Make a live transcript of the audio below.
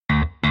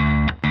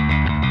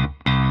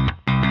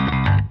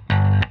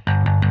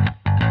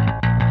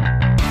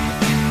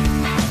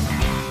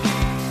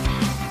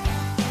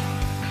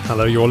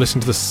Hello, you're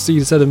listening to the C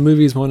to Z of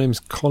movies. My name's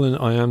Colin.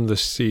 I am the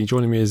C.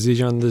 Joining me is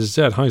Zijan the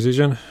Z. Hi,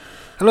 Zijan.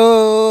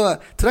 Hello.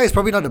 Tonight is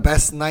probably not the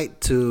best night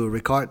to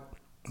record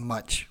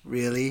much,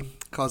 really,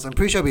 because I'm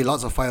pretty sure there'll be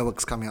lots of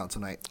fireworks coming out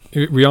tonight.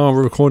 We are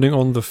recording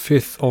on the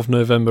 5th of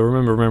November.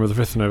 Remember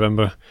the 5th of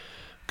November.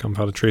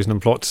 Gunpowder, treason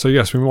and plot. So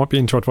yes, we might be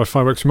interrupted by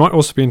fireworks. We might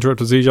also be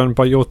interrupted, Zijan,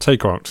 by your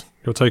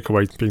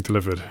takeaway being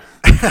delivered.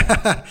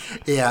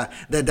 Yeah,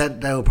 that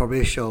will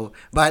probably show.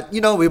 But,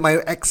 with my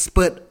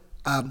expert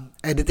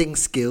editing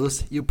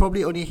skills, you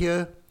probably only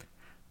hear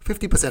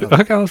 50% of it.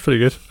 Okay, that's pretty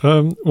good.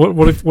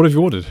 What have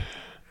you ordered?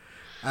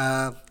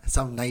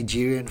 Some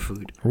Nigerian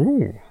food.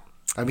 Ooh.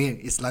 I mean,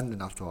 it's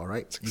London after all,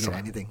 right? You get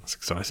anything. It's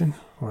exciting.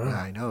 Wow. Yeah,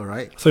 I know,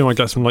 right? So you might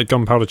get some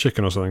gunpowder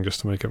chicken or something just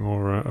to make it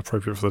more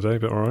appropriate for the day,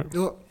 but all right.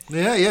 Oh,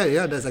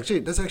 yeah. That's actually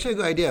a good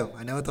idea.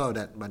 I never thought of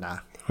that, but nah.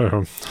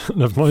 Oh,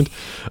 never mind.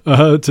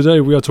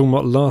 Today we are talking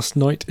about Last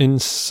Night in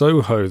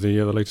Soho,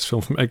 the latest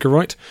film from Edgar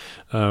Wright.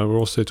 We're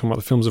also talking about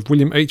the films of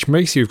William H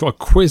Macy. We've got a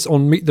quiz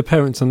on Meet the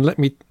Parents and the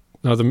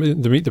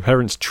Meet the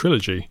Parents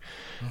trilogy.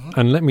 Mm-hmm.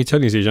 And let me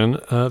tell you,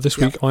 Zijan, this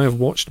week I have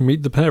watched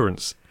Meet the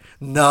Parents.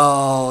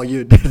 No,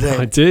 you didn't.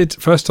 I did.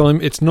 First time.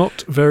 It's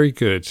not very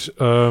good,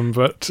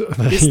 but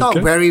it's not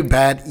very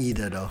bad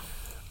either, though.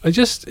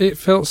 It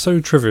felt so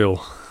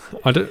trivial.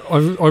 I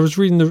was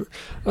reading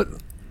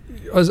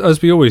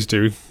as we always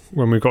do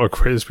when we've got a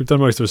quiz. We've done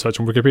most of the research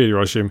on Wikipedia,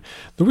 I assume.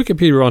 The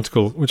Wikipedia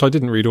article, which I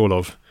didn't read all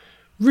of,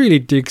 really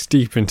digs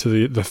deep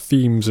into the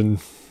themes and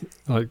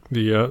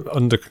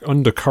the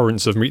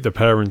undercurrents of Meet the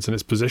Parents and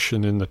its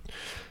position in the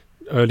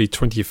early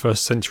 21st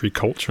century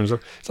culture and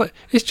stuff.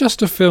 It's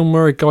just a film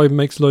where a guy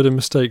makes a load of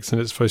mistakes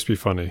and it's supposed to be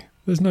funny.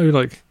 There's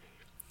no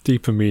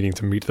deeper meaning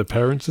to Meet the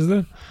Parents, is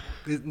there?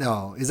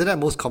 No. Isn't that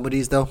most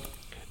comedies though?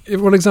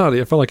 Well,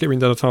 exactly. I felt like it's been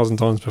done 1,000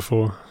 times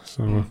before.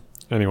 So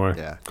anyway,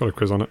 got a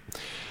quiz on it.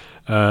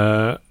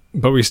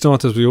 But we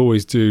start as we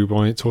always do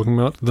by talking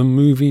about the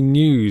movie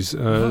news.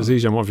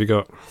 Zijan, what have you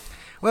got?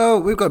 Well,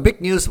 we've got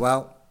big news.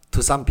 Well,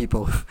 to some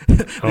people,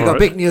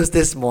 big news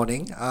this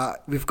morning.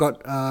 We've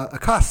got a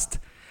cast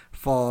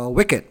for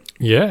Wicked.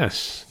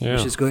 Yes, yeah.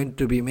 Which is going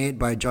to be made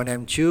by John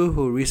M. Chu,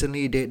 who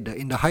recently did the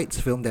In the Heights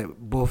film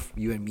that both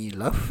you and me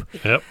love.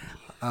 Yep.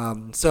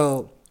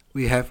 So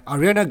we have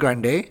Ariana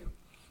Grande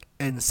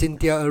and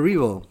Cynthia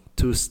Erivo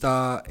to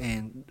star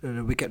in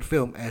the Wicked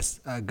film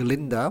as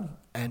Glinda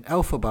and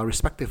Elphaba,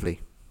 respectively.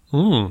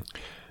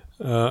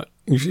 Have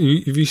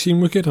you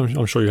seen Wicked?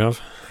 I'm sure you have.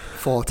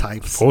 4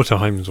 times. 4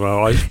 times,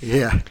 well.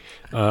 Yeah.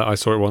 I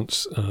saw it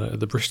once at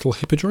the Bristol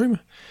Hippodrome.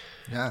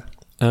 Yeah.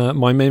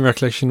 My main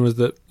recollection was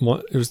that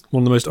it was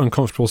one of the most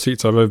uncomfortable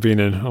seats I've ever been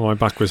in, and my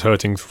back was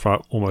hurting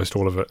for almost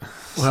all of it.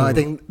 Well, I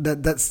think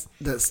that's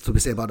to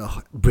be said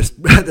about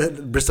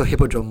the Bristol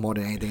Hippodrome more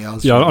than anything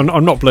else. Yeah, right?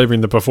 I'm not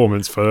blaming the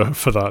performance for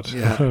that.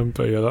 Yeah.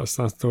 But yeah, that's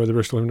the way the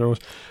Bristol Hippodrome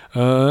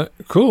was.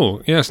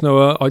 Cool. Yes.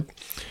 No.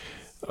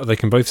 They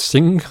can both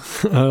sing.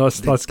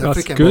 That's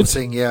can good. Both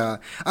sing. Yeah.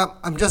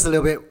 I'm just a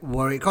little bit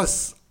worried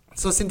because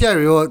Cynthia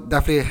Erivo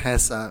definitely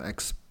has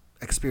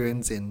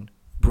experience in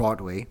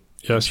Broadway.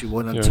 Yes, she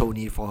won a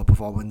Tony for her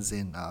performance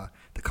in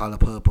The Color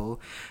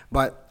Purple.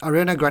 But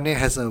Ariana Grande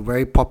has a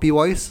very poppy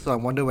voice, so I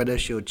wonder whether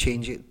she'll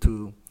change it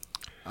to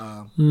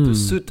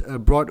suit a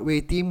Broadway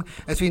theme.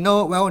 As we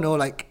know,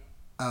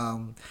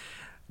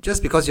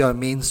 just because you're a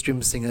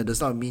mainstream singer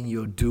does not mean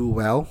you'll do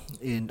well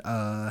in...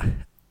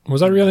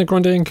 Was Ariana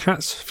Grande in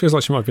Cats? Feels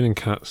like she might have been in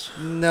Cats.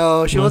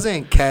 No, she wasn't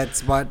in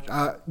Cats, but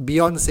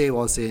Beyonce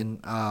was in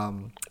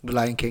The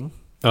Lion King.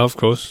 Oh, of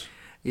course.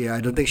 Yeah,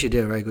 I don't think she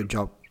did a very good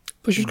job.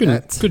 But she's good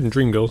in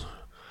Dreamgirls.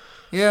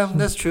 Yeah,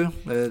 that's true.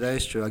 That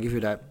is true. I'll give you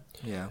that.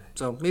 Yeah.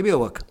 So maybe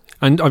it'll work.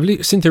 And I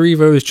believe Cynthia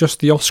Erivo is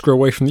just the Oscar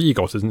away from the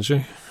EGOT, isn't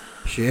she?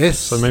 She is.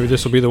 So maybe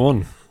this will be the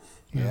one.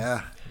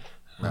 Yeah.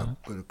 Well,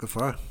 good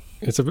for her.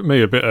 It's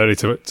maybe a bit early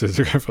to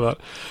go for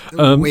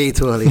that. Way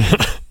too early.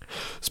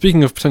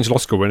 Speaking of potential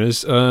Oscar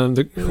winners,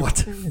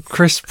 what?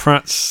 Chris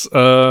Pratt's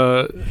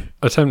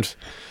attempt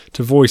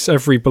to voice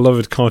every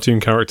beloved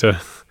cartoon character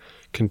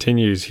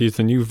continues. He's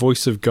the new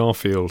voice of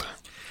Garfield.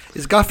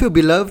 Is Garfield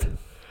beloved?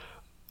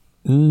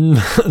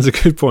 That's a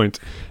good point.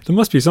 There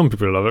must be some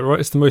people who love it,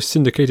 right? It's the most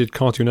syndicated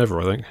cartoon ever,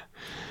 I think.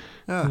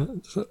 Yeah.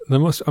 There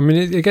must. I mean,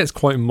 it gets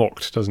quite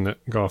mocked, doesn't it,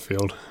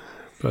 Garfield?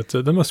 But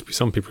there must be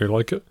some people who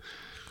like it.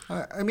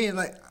 I mean,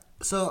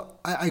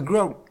 I grew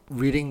up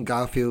reading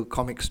Garfield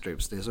comic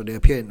strips. So they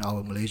appear in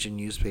our Malaysian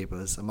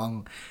newspapers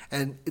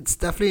and it's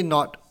definitely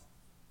not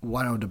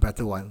one of the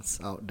better ones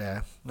out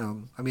there.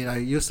 I mean, I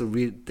used to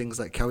read things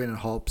like Calvin and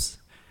Hobbes.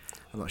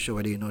 I'm not sure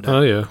whether you know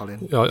that,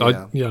 Colin.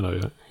 I know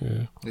that.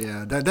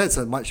 Yeah, that's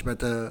a much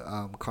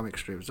better comic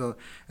strip. So,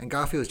 and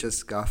Garfield is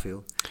just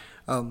Garfield.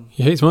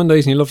 He hates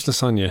Mondays and he loves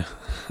lasagna.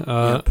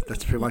 Yep,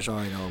 that's pretty much all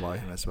I know about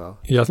him as well.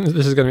 Yeah, I think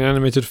this is going to be an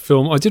animated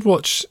film. I did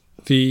watch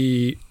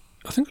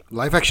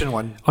live action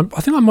one. I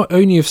think I might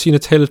only have seen A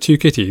Tale of Two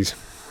Kitties.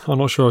 I'm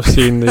not sure I've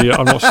seen the.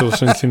 I'm not sure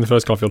I've seen the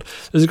first Garfield.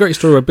 There's a great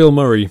story where Bill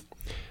Murray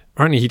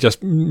apparently he just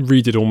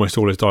redid almost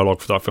all his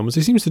dialogue for that film, as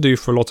he seems to do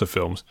for a lot of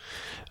films,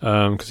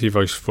 because he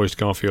voiced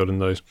Garfield in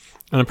those.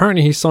 And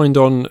apparently he signed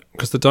on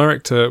because the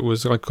director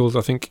was a guy called,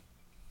 I think,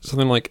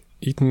 something like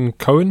Ethan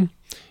Cohen,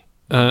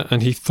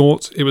 and he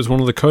thought it was one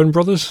of the Coen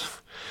brothers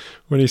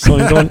when he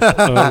signed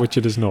on, which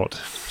it is not.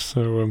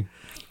 So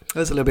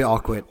that's a little bit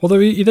awkward. Although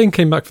he then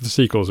came back for the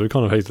sequel, so we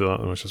kind of hated that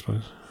much, I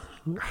suppose.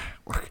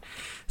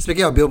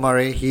 Speaking of Bill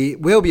Murray, he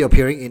will be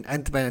appearing in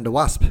Ant-Man and the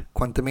Wasp: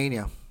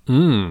 Quantumania.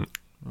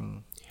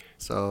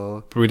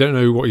 So, but we don't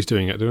know what he's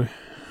doing yet, do we?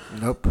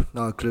 Nope,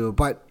 not a clue.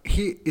 But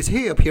is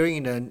he appearing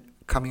in the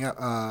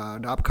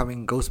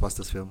upcoming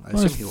Ghostbusters film? I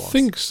assume he was. I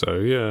think so.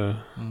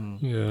 Yeah.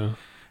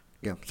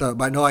 Yeah. So,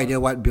 but no idea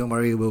what Bill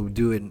Murray will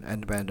do in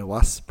Ant-Man and the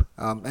Wasp.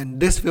 And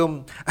this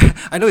film,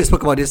 I know we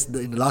spoke about this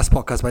in the last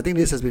podcast, but I think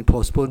this has been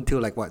postponed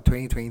till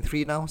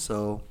 2023 now.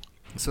 So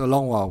it's a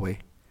long while away.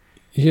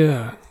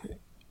 Yeah.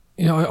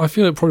 I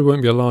feel it probably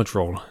won't be a large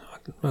role.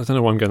 I don't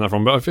know why I'm getting that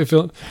from, but I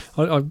feel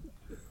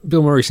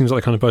Bill Murray seems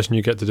like the kind of person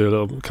you get to do a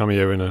little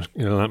cameo in an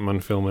Ant-Man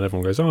film, and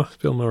everyone goes, "Oh, it's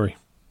Bill Murray."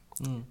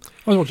 I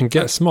was watching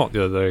Get Smart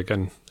the other day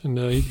again, and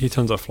he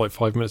turns up for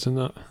 5 minutes in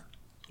that.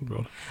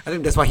 I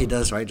think that's what he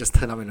does, right? Just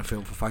turn up in a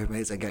film for 5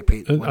 minutes and get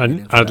paid.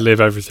 And ad-lib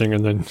everything,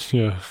 and then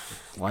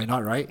why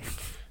not, right?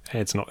 Hey,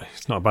 it's not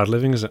a bad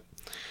living, is it?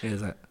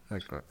 Yeah,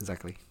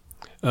 exactly.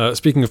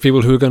 Speaking of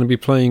people who are going to be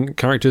playing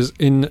characters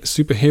in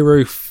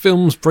superhero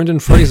films, Brendan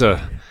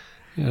Fraser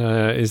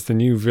is the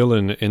new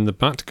villain in the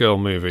Batgirl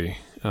movie.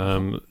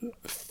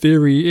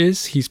 Theory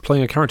is he's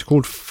playing a character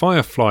called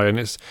Firefly,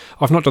 and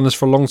I've not done this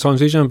for a long time,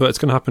 Zijan, but it's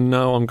going to happen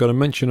now. I'm going to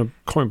mention a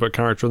comic book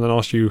character and then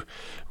ask you,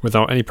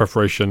 without any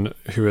preparation,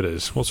 who it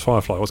is. What's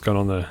Firefly? What's going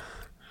on there?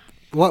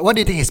 What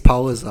do you think his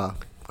powers are?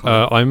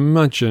 I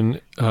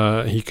imagine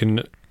he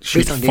can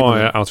shoot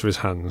fire out of his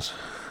hands.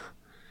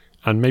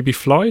 And maybe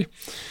fly?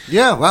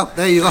 Yeah, well,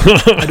 there you go.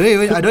 I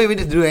don't even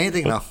need to do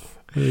anything now.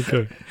 There you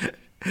go.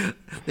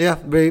 Yeah,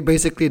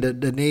 basically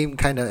the name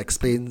kind of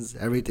explains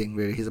everything.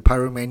 Really, he's a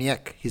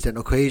pyromaniac. He's an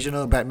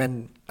occasional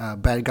Batman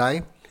bad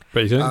guy.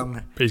 But he's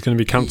going to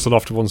be cancelled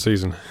after one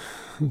season.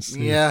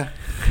 Yeah,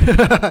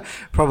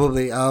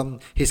 probably.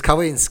 He's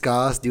covered in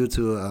scars due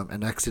to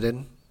an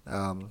accident.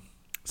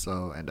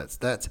 So, and that's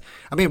that.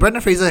 I mean,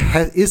 Brendan Fraser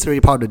is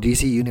already part of the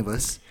DC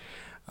universe.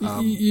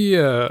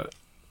 Yeah.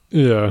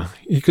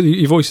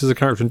 He voices a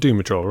character in Doom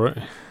Patrol, right?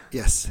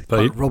 Yes,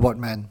 Robot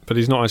Man. But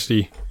he's not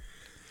actually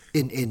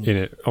in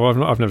it. Oh,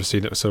 I've never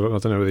seen it, so I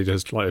don't know whether he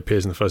just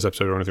appears in the first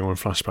episode or anything, or a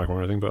flashback or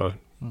anything. But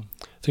I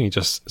think he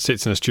just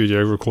sits in a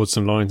studio, records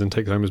some lines, and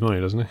takes home his money,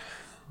 doesn't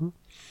he?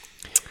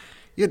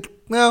 Yeah.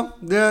 Well,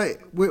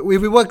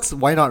 if it works,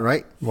 why not,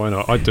 right? Why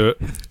not? I'd do it.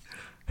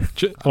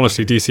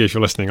 Honestly, DC, if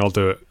you're listening, I'll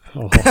do it.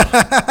 I'll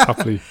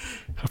happily.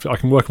 I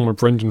can work on my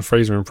Brendan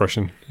Fraser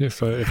impression if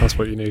that's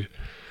what you need.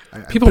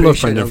 People love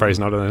Brendan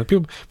Fraser now, don't they?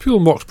 People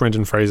mocked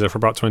Brendan Fraser for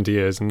about 20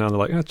 years, and now they're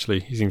like, actually,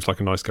 he seems like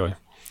a nice guy.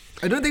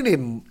 I don't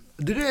think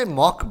they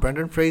mock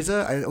Brendan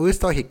Fraser. I always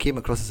thought he came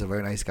across as a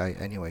very nice guy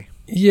anyway.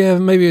 Yeah,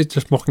 maybe it's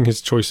just mocking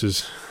his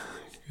choices.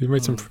 He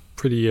made some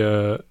pretty,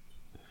 well,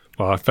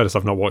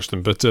 I've not watched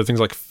them, but things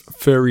like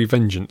Furry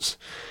Vengeance.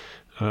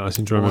 I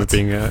seem to remember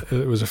being,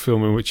 it was a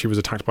film in which he was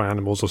attacked by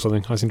animals or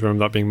something. I seem to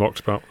remember that being mocked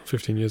about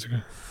 15 years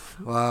ago.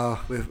 Wow,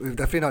 we've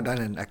definitely not done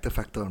an actor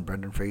factor on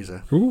Brendan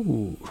Fraser.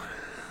 Ooh.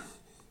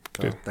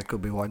 So that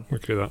could be one. We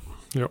could do that.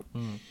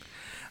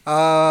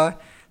 Yep.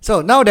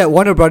 So now that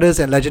Warner Brothers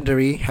and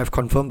Legendary have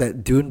confirmed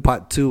that Dune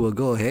Part 2 will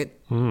go ahead,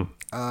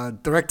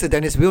 director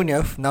Denis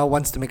Villeneuve now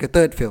wants to make a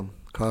third film,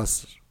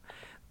 because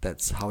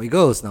that's how he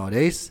goes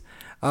nowadays.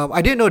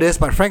 I didn't know this,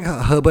 but Frank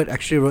Herbert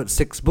actually wrote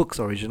 6 books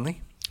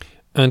originally.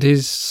 And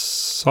his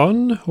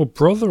son or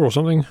brother or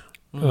something,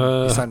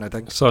 his son, I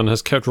think,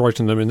 has kept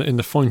writing them in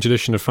the fine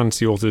tradition of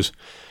fantasy authors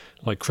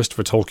like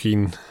Christopher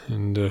Tolkien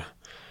and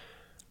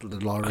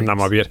that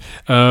might be it.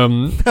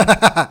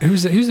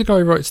 Who's the guy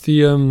who writes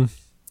the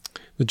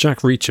Jack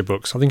Reacher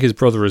books? I think his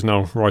brother is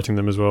now writing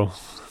them as well.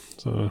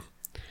 So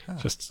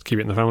just keep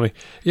it in the family.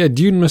 Yeah,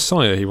 Dune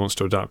Messiah he wants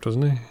to adapt,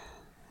 doesn't he?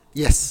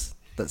 Yes,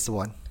 that's the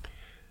one.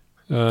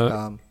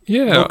 Yeah.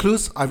 No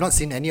clues. I've not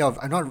seen any of.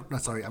 I've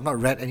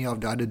not read any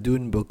of the other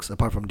Dune books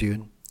apart from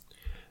Dune.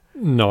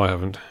 No, I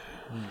haven't.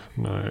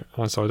 No,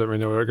 so I don't really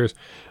know where it goes.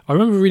 I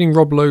remember reading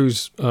Rob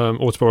Lowe's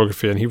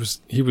autobiography, and he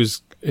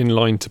was in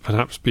line to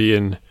perhaps be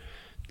in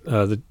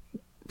the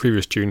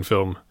previous Dune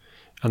film,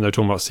 and they were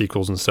talking about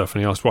sequels and stuff.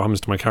 And he asked, "What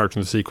happens to my character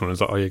in the sequel?" And it's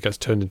like, "Oh, he gets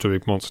turned into a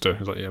big monster."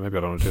 He's like, "Yeah, maybe I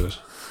don't want to do this."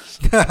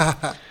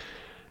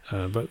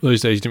 But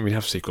those days you didn't really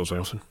have sequels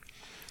very often.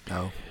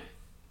 No.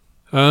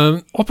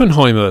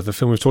 Oppenheimer, the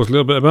film we've talked a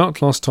little bit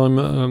about last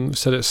time,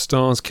 said it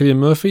stars Cillian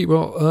Murphy.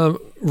 Well,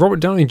 Robert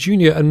Downey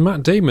Jr. and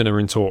Matt Damon are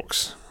in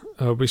talks,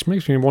 which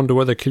makes me wonder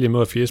whether Cillian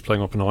Murphy is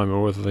playing Oppenheimer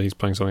or whether he's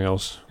playing something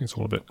else. It's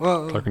all a bit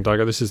cloak and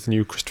dagger. This is the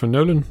new Christopher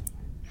Nolan.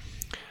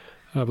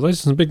 But those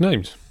are some big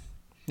names.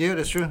 Yeah,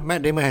 that's true.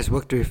 Matt Damon has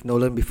worked with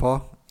Nolan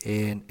before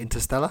in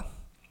Interstellar.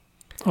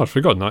 Oh, I'd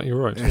forgotten that.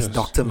 You're right. As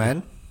Dr.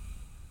 Man.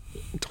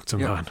 Dr.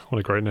 Man. What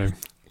a great name.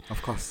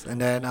 Of course. And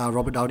then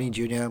Robert Downey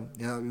Jr.,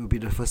 yeah, it will be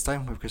the first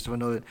time with Christopher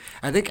Nolan.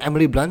 I think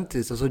Emily Blunt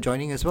is also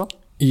joining as well.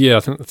 Yeah, I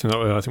think we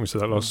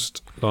said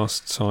that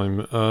last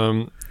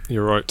time.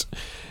 You're right.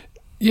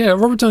 Yeah,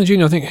 Robert Downey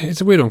Jr., I think it's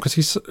a weird one because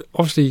he's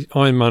obviously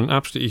Iron Man,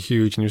 absolutely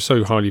huge, and he was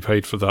so highly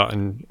paid for that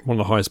and one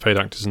of the highest paid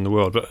actors in the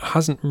world, but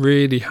hasn't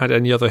really had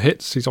any other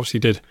hits. He's obviously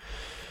did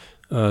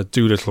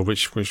Doolittle,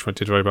 which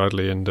did very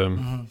badly, and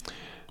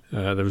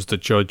there was The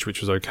Judge,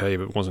 which was okay,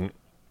 but wasn't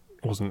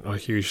a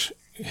huge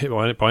hit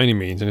by any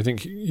means. And I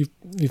think you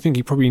think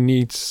he probably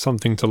needs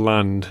something to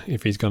land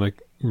if he's going to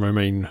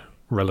remain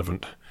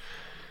relevant.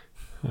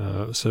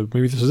 So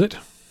maybe this is it.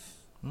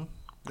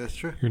 That's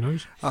true. Who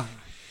knows?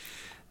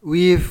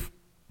 We've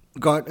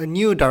got a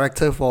new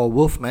director for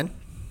Wolfman.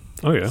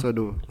 Oh yeah. So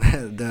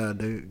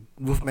the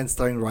Wolfman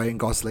starring Ryan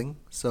Gosling.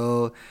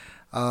 So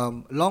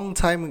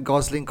long-time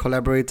Gosling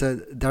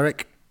collaborator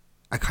Derek,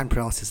 I can't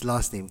pronounce his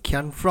last name,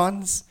 Kian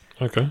Franz,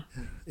 okay,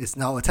 is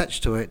now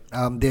attached to it.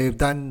 They've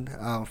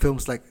done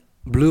films like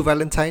Blue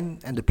Valentine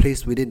and The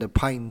Place Within the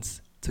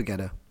Pines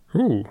together.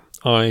 Ooh,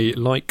 I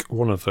like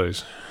one of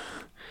those.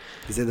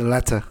 Is it the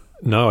latter?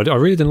 No, I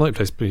really didn't like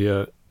Place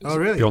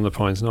really? Beyond the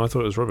Pines. No, I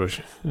thought it was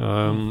rubbish.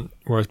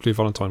 Whereas Blue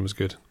Valentine was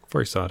good.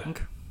 Very sad,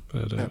 okay.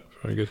 But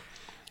very good.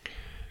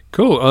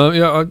 Cool.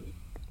 Yeah,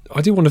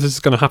 I do wonder if this is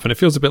going to happen. It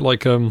feels a bit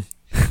like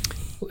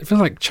it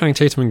feels like Channing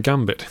Tatum and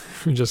Gambit,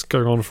 just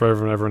going on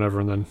forever and ever and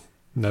ever, and then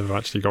never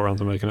actually got around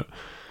to making it.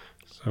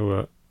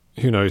 So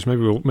who knows?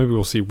 Maybe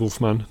we'll see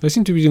Wolfman. They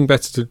seem to be doing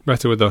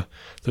better with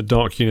the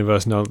Dark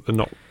Universe now. They're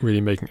not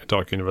really making a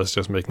Dark Universe,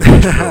 just making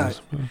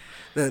films.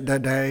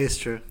 That is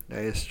true.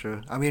 That is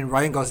true. I mean,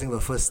 Ryan Gosling will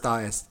first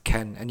star as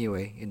Ken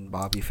anyway in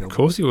Barbie film. Of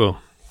course he will.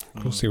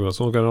 Of course he will. It's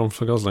all going on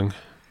for Gosling.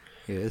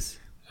 Yes.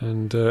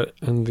 And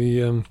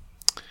the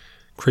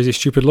crazy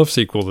stupid love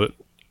sequel that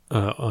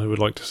I would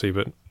like to see,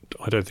 but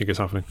I don't think it's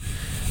happening.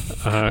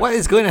 What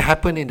is going to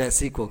happen in that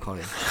sequel,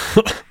 Colin?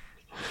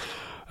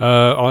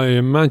 I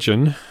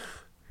imagine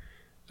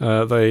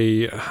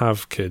they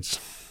have kids,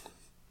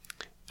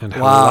 and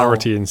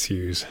hilarity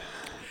ensues.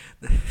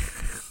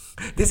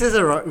 This is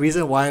a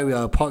reason why we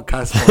are a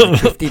podcast for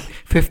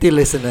 50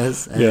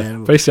 listeners. And yeah,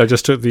 basically, I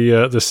just took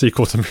the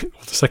sequel the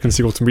second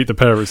sequel to Meet the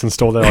Parents and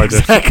stole their idea.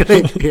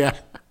 Exactly. Yeah.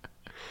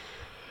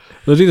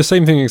 They'll do the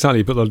same thing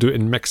exactly, but they'll do it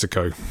in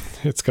Mexico.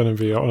 It's going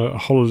to be a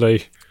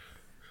holiday.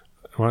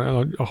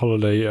 A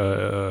holiday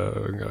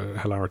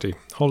hilarity.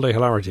 Holiday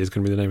hilarity is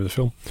going to be the name of the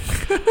film.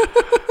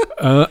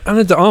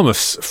 Ana de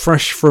Armas,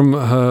 fresh from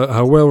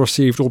her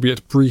well-received,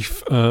 albeit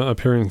brief,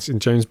 appearance in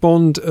James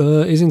Bond,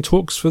 is in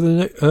talks for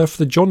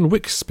the John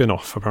Wick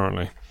spin-off,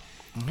 apparently.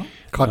 Mm-hmm.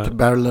 Called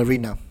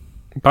Ballerina.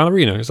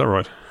 Ballerina, is that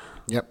right?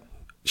 Yep.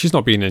 She's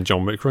not been in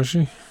John Wick, has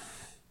she?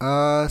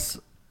 I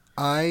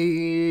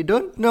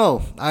don't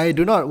know. I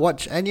do not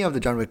watch any of the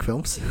John Wick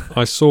films.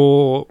 I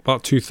saw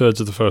about 2/3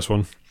 of the first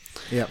one.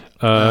 Yep.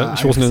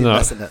 She wasn't in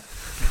that.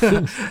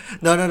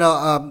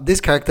 No. This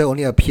character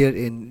only appeared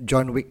in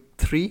John Wick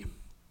 3.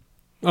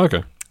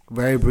 Okay.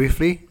 Very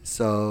briefly.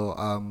 So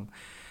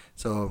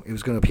it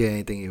was going to appear in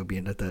anything, it would be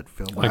in the third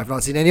film. But I've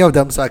not seen any of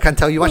them, so I can't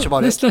tell you much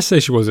about it. Let's say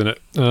she was in it.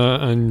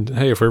 And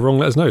hey, if we're wrong,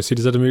 let us know.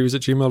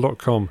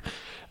 cdzmovies@gmail.com.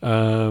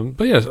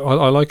 But yeah,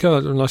 I like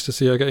her. Nice to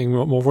see her getting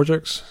more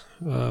projects.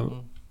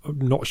 I'm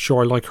not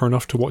sure I like her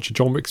enough to watch a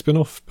John Wick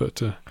spin-off,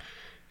 but you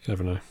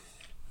never know.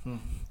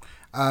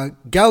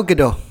 Gal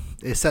Gadot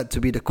is set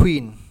to be the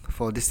queen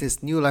for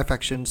Disney's new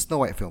live-action Snow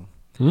White film,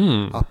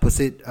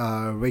 opposite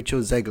Rachel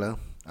Zegler.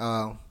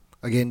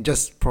 Again,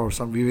 just for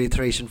some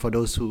reiteration for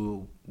those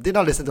who did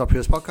not listen to our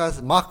previous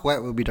podcast, Mark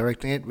Webb will be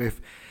directing it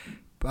with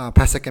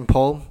Pasek and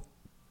Paul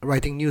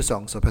writing new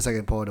songs. So Pasek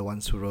and Paul are the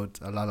ones who wrote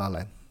La La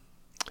Land.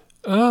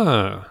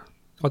 I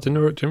didn't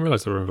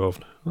realize they were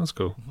involved. That's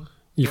cool. Mm-hmm.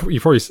 You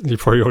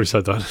probably already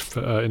said that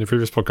but, in the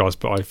previous podcast,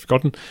 but I've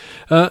forgotten.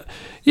 I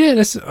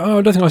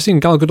don't think I've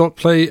seen Gal Gadot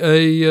play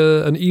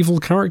an evil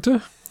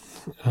character.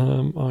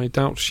 I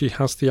doubt she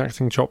has the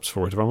acting chops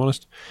for it, if I'm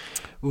honest.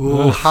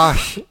 Ooh,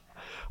 harsh.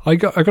 I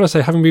got to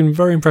say, having been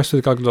very impressed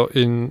with Gal Gadot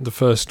in the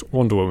first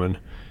Wonder Woman,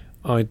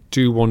 I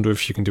do wonder if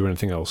she can do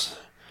anything else.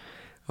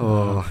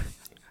 There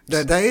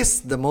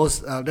is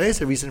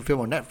a recent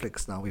film on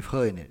Netflix now with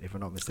her in it, if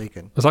I'm not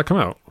mistaken. Has that come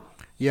out?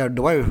 Yeah,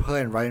 the one with her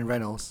and Ryan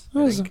Reynolds.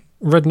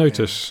 Red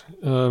Notice.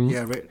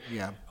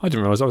 Yeah. I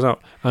didn't realise that was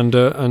out. And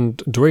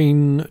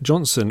Dwayne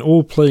Johnson,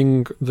 all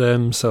playing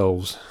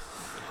themselves,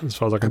 as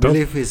far as I can tell. I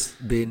believe he's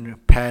been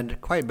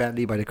panned quite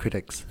badly by the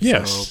critics.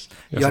 Yes.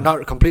 So you're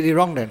not completely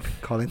wrong then,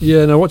 Colin.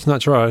 Yeah, no, watching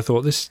that trailer, I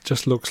thought this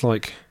just looks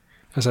like...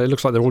 it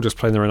looks like they're all just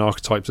playing their own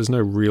archetypes. There's no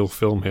real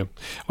film here.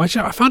 I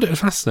found it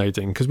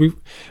fascinating because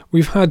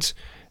we've had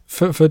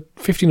for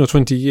 15 or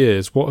 20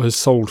 years what has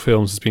sold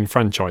films has been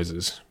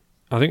franchises.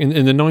 I think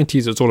in the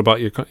 90s it's all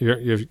about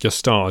your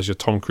stars, your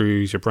Tom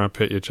Cruise, your Brad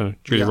Pitt, your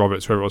Julia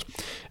Roberts, whoever it was,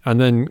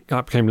 and then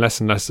that became less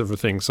and less of a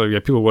thing. So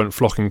people weren't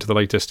flocking to the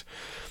latest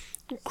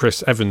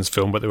Chris Evans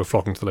film, but they were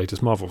flocking to the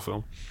latest Marvel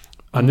film.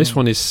 And this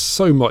one is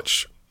so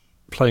much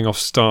playing off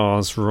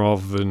stars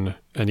rather than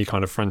any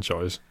kind of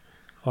franchise.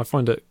 I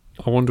find it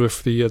I wonder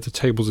if the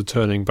tables are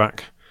turning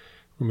back.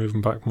 We're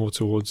moving back more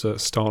towards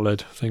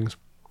star-led things.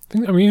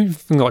 Even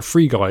things like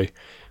Free Guy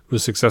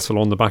was successful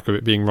on the back of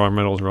it being Ryan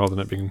Reynolds rather than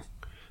it being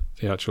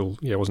the actual.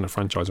 Yeah, it wasn't a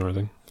franchise or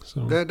anything.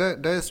 So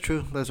that is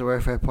true. That's a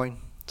very fair point.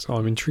 So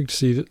I'm intrigued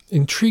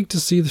to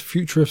see the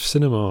future of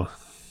cinema.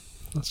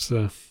 That's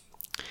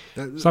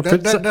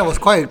that was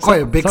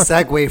quite a big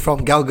segue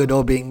from Gal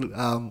Gadot being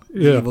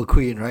the evil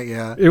queen, right?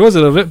 Yeah, it was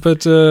a little bit,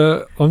 but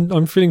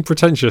I'm feeling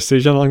pretentious,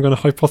 Sijan. I'm going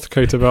to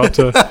hypothecate about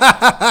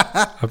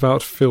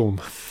about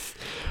film.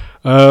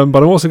 But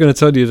I'm also going to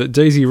tell you that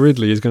Daisy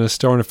Ridley is going to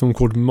star in a film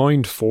called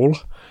Mindfall,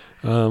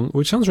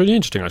 which sounds really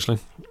interesting, actually.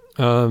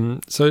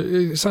 So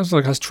it sounds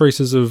like it has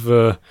traces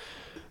of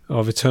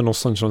Eternal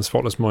Sunshine of the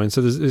Spotless Mind.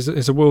 So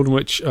there's a world in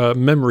which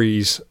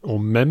memories, or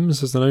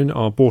mems as they're known,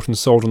 are bought and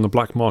sold on the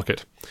black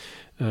market.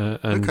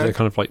 And they're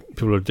kind of like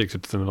people are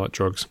addicted to them like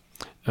drugs.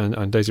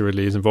 And Daisy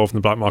Ridley is involved in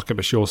the black market,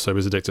 but she also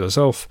is addicted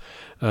herself.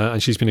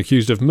 And she's been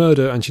accused of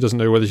murder, and she doesn't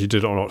know whether she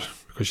did it or not,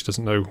 because she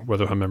doesn't know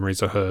whether her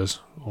memories are hers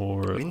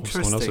or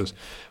someone else's.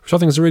 Which I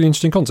think is a really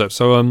interesting concept.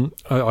 So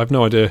I have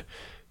no idea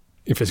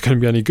if it's going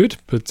to be any good,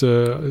 but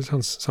it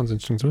sounds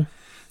interesting to me.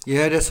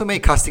 Yeah, there's so many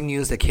casting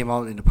news that came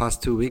out in the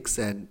past 2 weeks,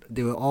 and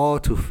they were all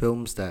to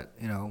films that,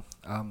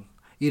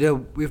 either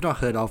we've not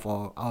heard of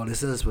or our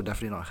listeners would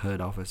definitely not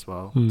heard of as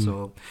well.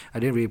 So I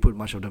didn't really put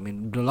much of them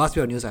in. The last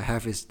bit of news I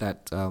have is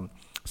that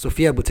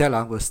Sofia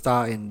Boutella will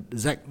star in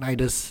Zack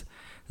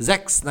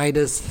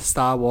Snyder's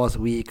Star Wars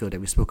vehicle that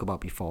we spoke about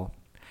before,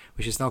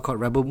 which is now called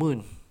Rebel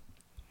Moon.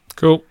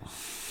 Cool.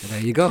 And there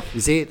you go.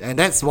 You see it, and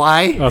that's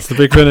why. That's the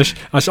big finish.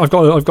 Actually,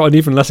 I've got an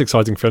even less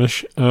exciting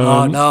finish.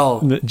 Oh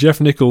no! Jeff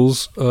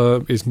Nichols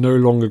is no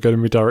longer going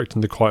to be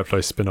directing the Quiet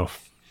Place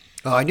spin-off.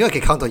 Oh, I knew I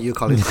could count on you,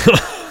 Colin.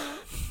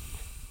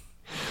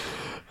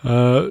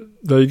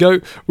 There you go.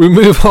 We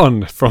move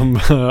on from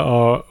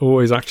our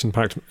always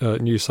action-packed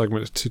news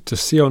segment to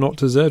See or Not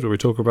to Z, where we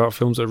talk about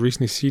films that I've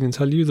recently seen and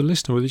tell you, the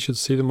listener, whether you should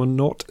see them or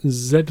not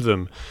Z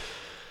them.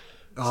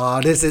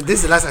 Oh, this is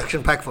the last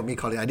action pack for me,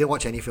 Colin. I didn't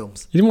watch any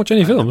films. You didn't watch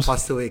any films? The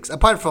past 2 weeks,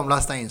 apart from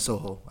last night in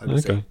Soho.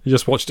 Okay, you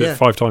just watched it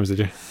 5 times, did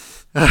you?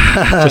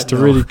 Just to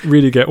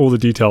really get all the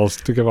details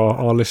to give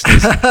our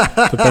listeners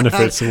the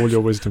benefits of all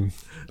your wisdom.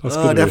 That's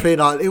good definitely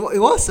not. It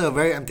was a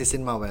very empty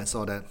cinema when I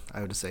saw that,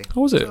 I would say.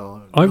 How was it?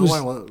 So no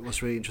one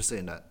was really interested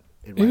in that.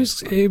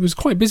 It was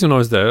quite busy when I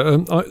was there.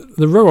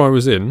 The row I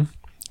was in,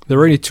 there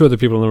were only 2 other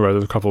people in the row, there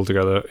was a couple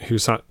together,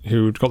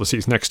 who got the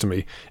seats next to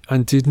me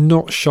and did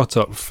not shut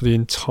up for the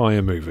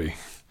entire movie.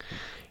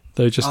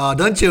 They just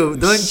don't you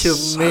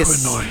so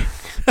miss annoying.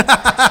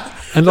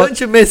 And don't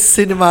you miss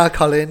cinema,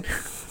 Colin?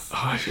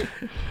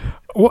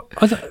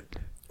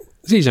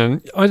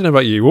 Zijan, I don't know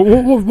about you.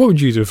 What would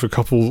you do if a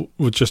couple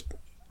were just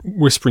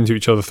whispering to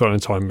each other throughout an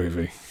entire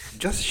movie?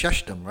 Just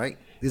shush them, right?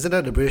 Isn't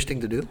that the British thing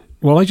to do?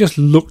 Well, I just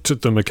looked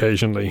at them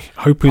occasionally,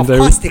 hoping they. Of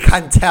course, they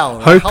can't tell.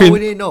 Right? How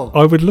would they know?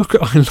 I looked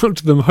at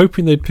them,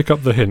 hoping they'd pick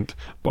up the hint,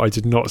 but I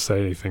did not say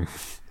anything.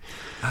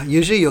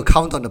 Usually, you'll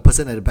count on the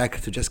person at the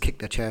back to just kick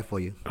the chair for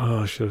you.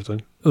 Oh, I should have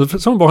done.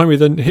 Someone behind me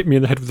then hit me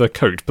in the head with their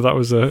coat, but that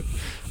was a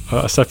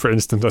separate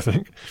incident, I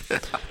think.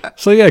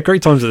 So yeah,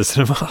 great times at the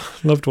cinema.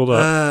 Loved all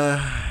that.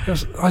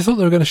 I thought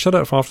they were going to shut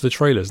up after the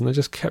trailers, and they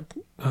just kept.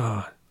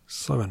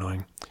 So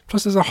annoying.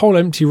 Plus, there's a whole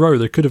empty row.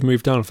 They could have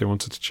moved down if they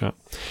wanted to chat.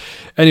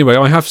 Anyway,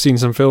 I have seen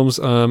some films.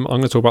 I'm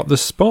going to talk about The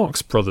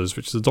Sparks Brothers,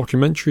 which is a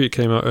documentary. It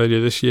came out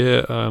earlier this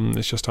year.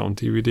 It's just out on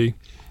DVD.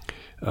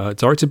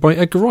 Directed by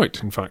Edgar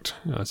Wright, in fact.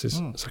 It's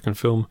his second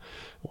film,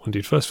 or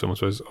indeed first film, I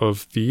suppose,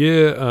 of the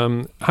year.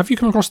 Have you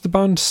come across the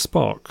band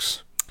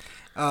Sparks?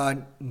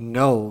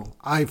 No.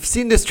 I've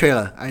seen this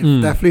trailer.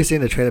 I've definitely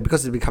seen the trailer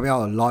because it's been coming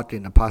out a lot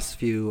in the past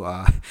few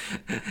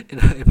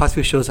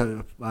shows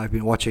I've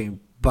been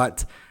watching.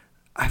 But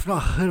I've not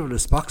heard of the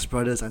Sparks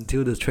Brothers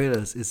until the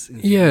trailers. It's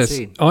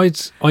insane.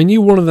 I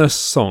knew one of their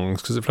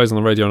songs because it plays on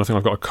the radio, and I think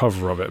I've got a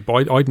cover of it.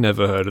 But I'd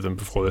never heard of them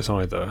before this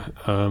either.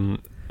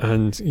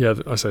 And yeah,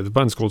 I say the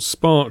band's called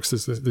Sparks.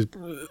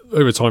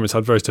 Over time, it's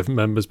had various different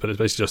members, but it's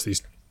basically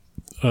just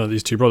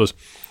these 2 brothers.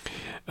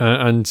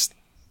 And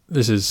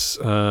this is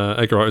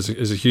Edgar Wright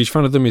is a huge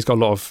fan of them. He's got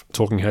a lot of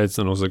talking heads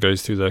and also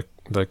goes through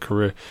their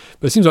career.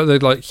 But it seems like they're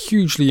like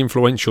hugely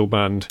influential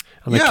band.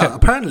 And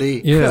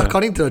apparently,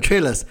 according to the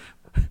trailers.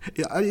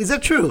 Is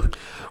that true?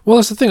 Well,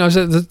 that's the thing. I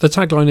said the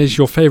tagline is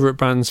your favourite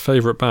band's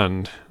favourite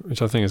band,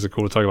 which I think is a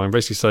cool tagline.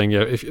 Basically saying,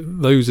 if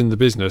those in the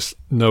business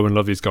know and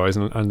love these guys,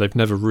 and they've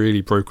never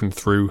really broken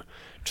through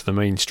to the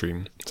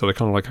mainstream, so they're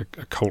kind of like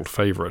a cult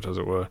favourite, as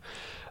it were.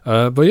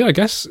 But yeah, I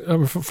guess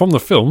from the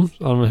film,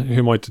 who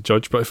am I to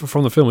judge? But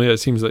from the film, it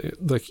seems that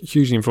they're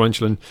hugely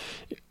influential and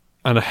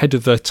ahead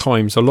of their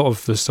time. So a lot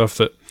of the stuff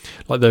that,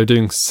 like, they were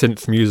doing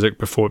synth music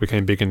before it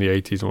became big in the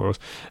 80s and what else,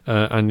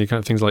 and the kind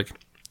of things like.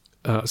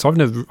 So I've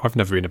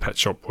never been a Pet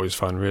Shop Boys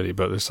fan really,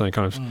 but there's something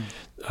kind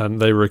of,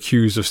 they were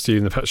accused of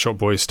stealing the Pet Shop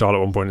Boys style at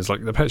one point. It's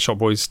like the Pet Shop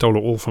Boys stole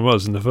it all from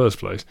us in the first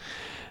place,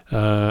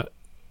 and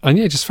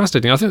yeah, just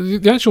fascinating. I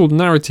think the actual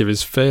narrative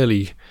is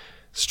fairly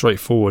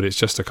straightforward. It's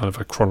just a kind of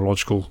a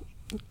chronological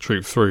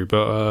troop through,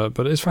 but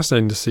it's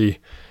fascinating to see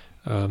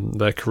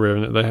their career,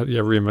 and they had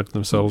reinvented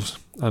themselves.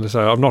 And I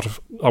say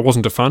I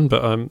wasn't a fan,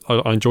 but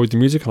I enjoyed the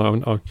music,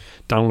 and I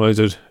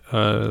downloaded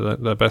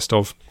their best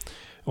of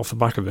off the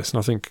back of this, and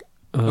I think.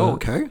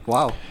 Okay,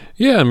 wow.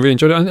 Yeah, I really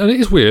enjoyed it, and it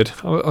is weird.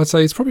 I'd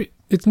say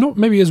it's not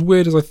maybe as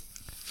weird as I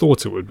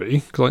thought it would be,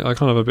 because I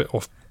kind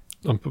of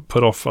I'm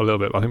put off a little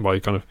bit, I think, by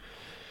kind of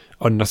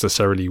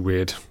unnecessarily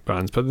weird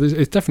bands, but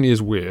it definitely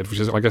is weird, which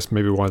is, I guess,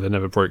 maybe why they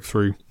never broke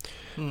through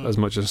as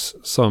much as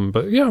some.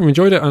 But yeah, I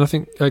enjoyed it, and I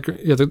think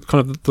the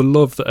kind of the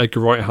love that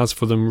Edgar Wright has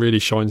for them really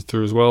shines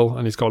through as well,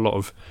 and he's got a lot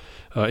of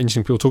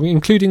interesting people talking,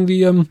 including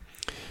the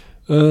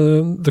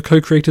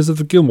co-creators of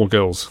the Gilmore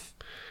Girls,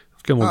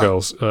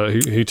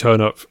 who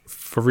turn up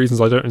for reasons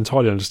I don't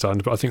entirely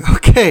understand, but I think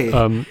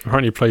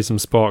apparently play some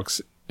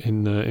sparks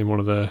in one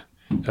of their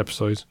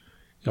episodes.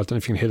 I don't know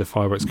if you can hear the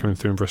fireworks coming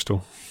through in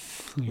Bristol.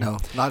 No,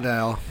 not at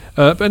all.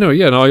 But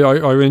anyway, I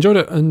really enjoyed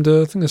it, and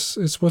I think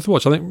it's worth a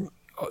watch. I think,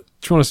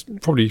 to be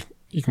honest, probably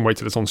you can wait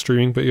till it's on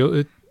streaming, but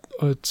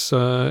it's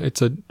a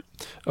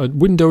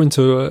window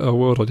into a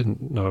world I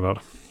didn't know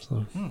about.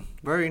 So.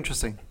 Very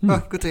interesting.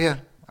 Oh, good to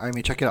hear. I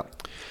may check it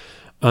out.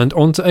 And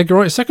on to Edgar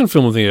Wright's second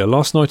film of the year,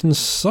 Last Night in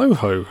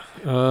Soho.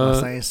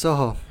 Last Night in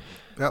Soho.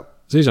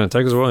 Yep. Zijan,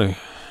 take us away.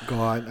 Go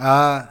on.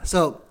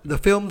 So the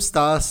film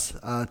stars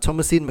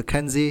Thomasine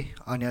McKenzie,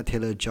 Anya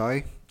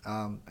Taylor-Joy,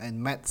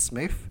 and Matt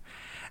Smith.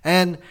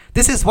 And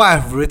this is what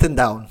I've written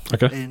down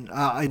in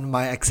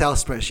my Excel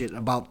spreadsheet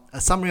about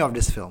a summary of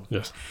this film.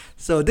 Yes.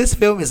 So this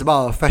film is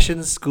about a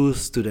fashion school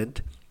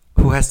student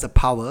who has the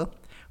power,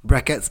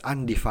 brackets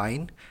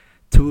undefined,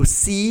 to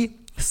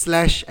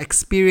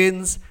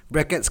see/experience,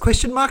 brackets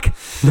question mark,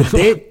 the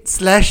date /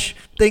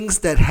 things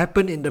that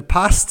happened in the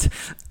past,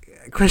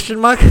 question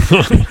mark,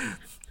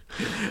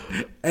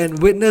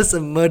 and witness a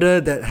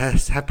murder that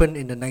has happened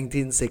in the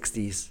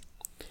 1960s.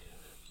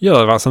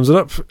 Yeah, that sums it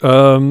up.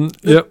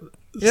 Yep.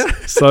 Yeah.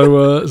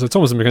 So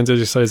Thomas and Mackenzie, as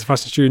you say, is a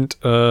fashion student,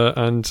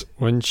 and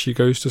when she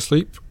goes to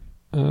sleep,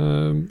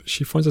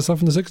 she finds herself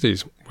in the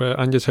 60s, where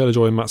Anya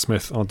Taylor-Joy and Matt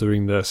Smith are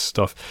doing their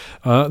stuff.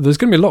 There's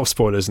going to be a lot of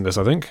spoilers in this,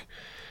 I think.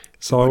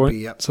 So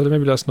So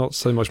maybe let's not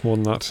say much more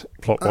than that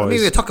plot-wise.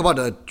 Maybe we'll talk about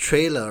the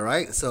trailer,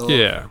 right? So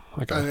yeah,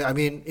 okay. I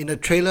mean, in the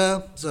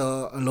trailer,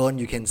 so alone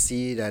you can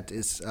see that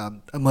it's a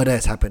murder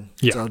has happened.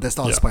 Yeah. So that's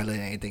not a spoiler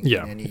in anything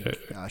in any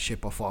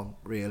shape or form,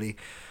 really.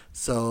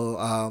 So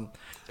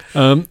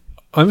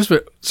I must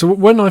admit, so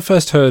when I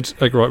first heard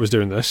Edgar Wright was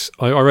doing this,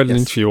 I read an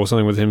interview or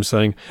something with him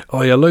saying,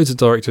 "Oh yeah, loads of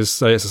directors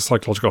say it's a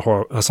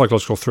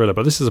psychological thriller,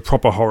 but this is a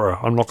proper horror.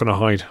 I'm not going to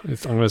hide. I'm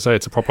going to say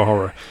it's a proper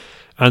horror."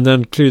 And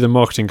then clearly the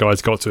marketing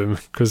guys got to him,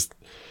 because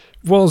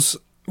whilst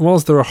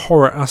there are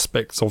horror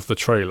aspects of the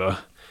trailer,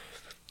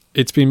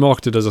 it's been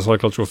marketed as a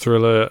psychological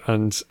thriller,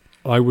 and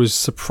I was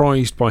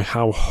surprised by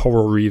how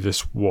horror-y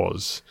this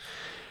was.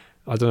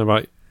 I don't know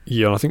about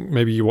you, and I think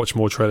maybe you watch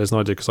more trailers than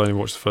I did, because I only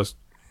watched the first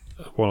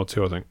one or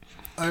two, I think.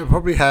 I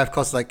probably have,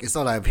 because it's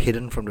not like I've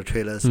hidden from the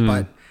trailers,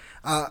 but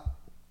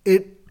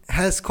it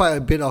has quite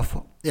a bit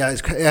of it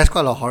has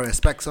quite a lot of horror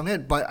aspects on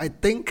it. But I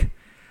think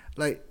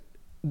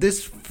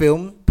this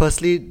film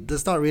personally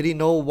does not really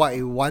know what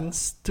it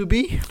wants to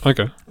be.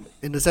 Okay.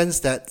 In the sense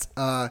that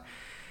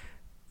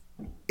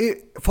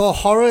for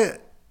horror,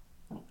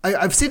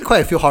 I've seen quite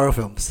a few horror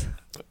films.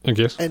 I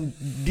guess. And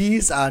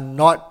this is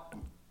not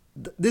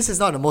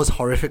the most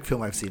horrific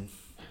film I've seen.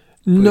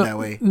 Put it that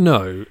way.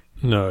 No.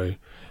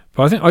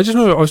 But I think I just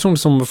know I was talking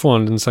to someone before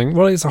and saying,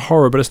 well, it's a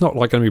horror, but it's not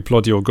going to be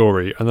bloody or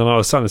gory. And then I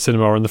was sat in the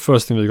cinema, and the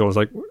first thing they got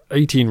was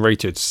 18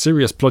 rated,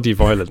 serious bloody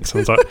violence. And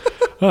I was like,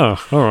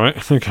 oh, all right,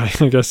 okay,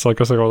 I guess I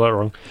got that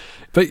wrong.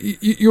 But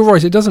you're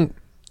right, it doesn't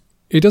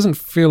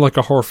feel like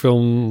a horror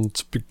film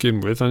to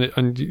begin with,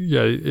 and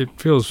it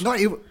feels not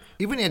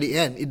even at the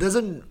end. It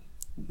doesn't.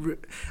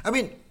 I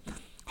mean,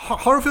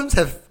 horror films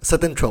have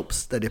certain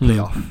tropes that they play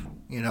off,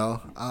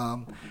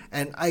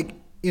 and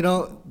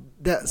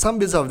that some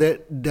bits of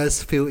that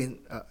does feel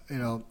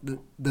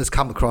does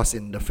come across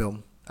in the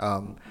film.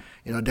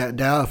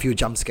 There are a few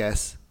jump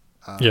scares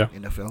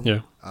in the film. Yeah.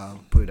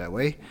 Put it that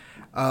way.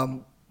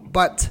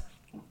 But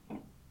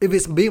if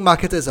it's being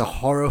marketed as a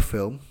horror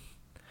film,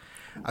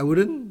 I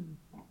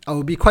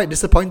would be quite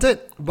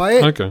disappointed by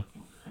it. Okay.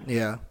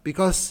 Yeah,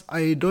 because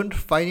I don't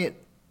find it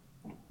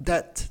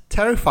that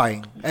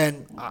terrifying,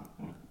 and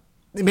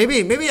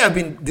maybe I've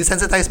been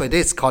desensitized by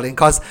this, Colin,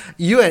 because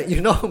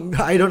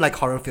I don't like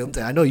horror films,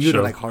 and I know you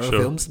don't like horror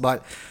films,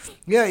 but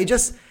it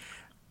just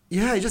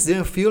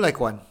didn't feel like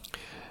one.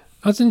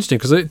 That's interesting,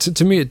 because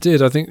to me it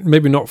did. I think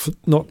maybe not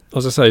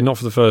as I say, not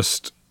for the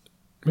first,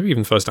 maybe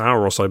even the first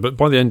hour or so, but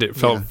by the end it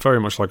felt very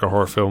much like a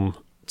horror film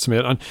to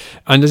me.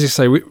 And as you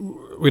say,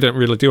 we don't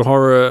really do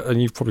horror,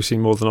 and you've probably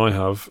seen more than I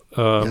have.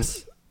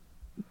 Yes.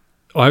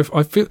 I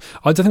don't think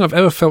I've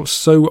ever felt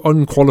so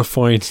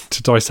unqualified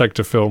to dissect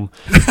a film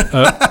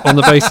on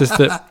the basis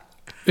that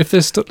if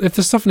there's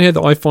stuff in here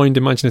that I find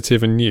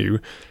imaginative and new,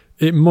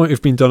 it might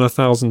have been done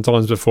 1,000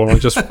 times before. And I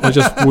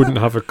just wouldn't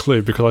have a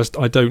clue, because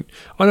I know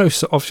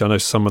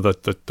some of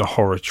the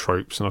horror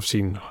tropes, and I've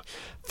seen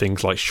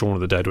things like Shaun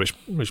of the Dead,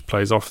 which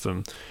plays off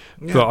them.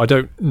 Yeah. But I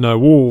don't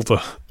know all the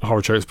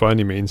horror tropes by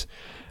any means.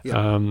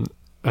 Yeah.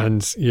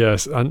 And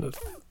yes, and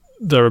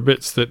there are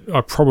bits that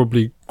are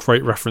probably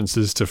great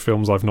references to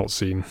films I've not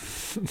seen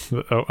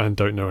and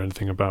don't know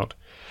anything about.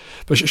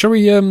 But shall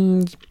we?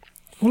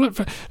 Well,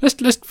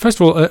 let's first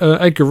of all,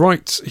 Edgar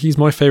Wright. He's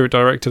my favourite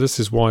director. This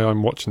is why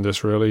I'm watching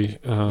this. Really.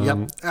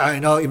 Yep. I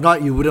know. If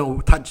not, you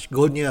wouldn't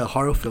go near a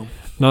horror film.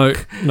 No.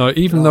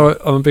 Even though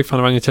I'm a big fan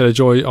of Anya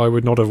Taylor-Joy, I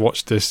would not have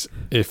watched this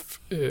if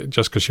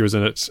just because she was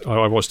in it.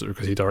 I watched it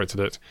because he directed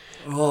it.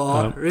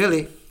 Oh,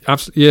 really?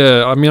 Absolutely.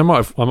 Yeah. I mean, I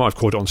might have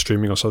caught it on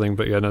streaming or something,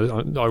 but yeah,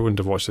 no, I wouldn't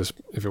have watched this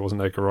if it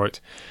wasn't Edgar Wright.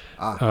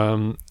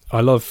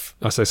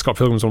 I say Scott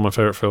Pilgrim's one of my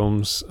favourite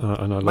films,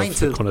 and I love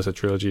the Con Air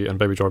trilogy, and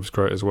Baby Driver's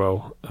great as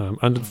well,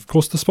 and of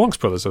course the Sparks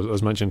Brothers,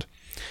 as mentioned.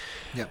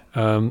 Yeah.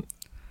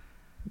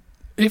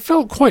 It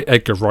felt quite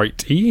Edgar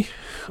Wright-y.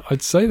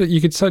 I'd say that you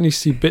could certainly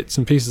see bits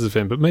and pieces of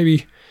him, but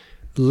maybe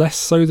less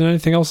so than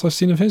anything else I've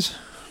seen of his.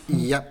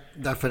 Yep,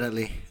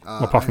 definitely.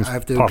 Apart from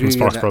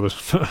Sparks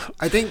Brothers.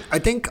 I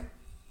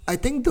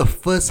think the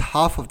first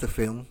half of the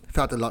film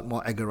felt a lot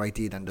more Edgar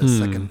Wright-y than the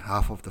second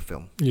half of the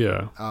film.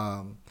 Yeah.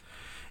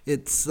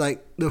 It's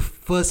like the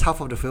first half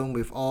of the film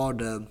with all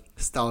the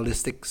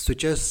stylistic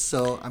switches.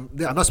 So I'm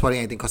not spoiling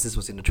anything because this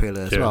was in the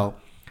trailer as well.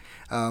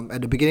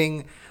 At the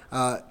beginning,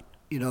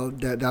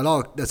 there's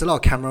a lot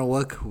of camera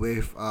work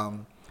with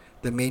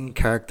the main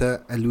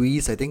character,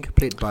 Eloise, I think,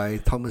 played by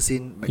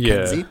Thomasine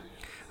McKenzie,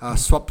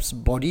 swaps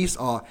bodies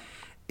or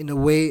in a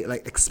way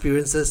like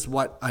experiences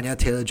what Anya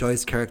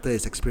Taylor-Joy's character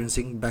is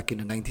experiencing back in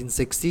the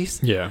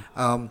 1960s. Yeah.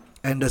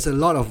 And there's a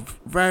lot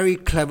of very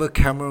clever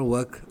camera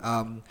work,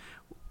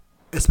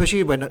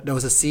 especially when there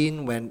was a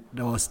scene when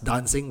there was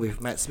dancing with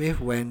Matt Smith,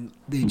 when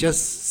they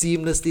just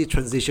seamlessly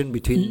transition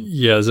between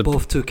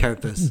both two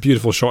characters.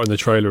 Beautiful shot in the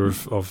trailer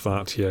of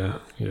that,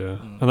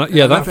 and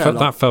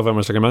that felt very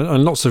much like him,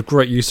 and lots of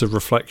great use of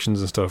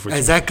reflections and stuff.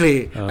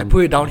 Exactly, I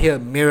put it down here.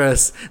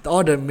 Mirrors,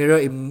 all the mirror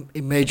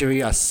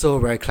imagery are so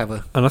very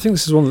clever. And I think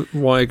this is one of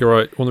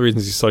the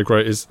reasons he's so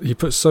great is he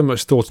puts so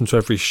much thought into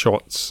every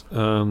shot,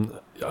 and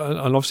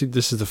obviously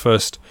this is the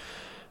first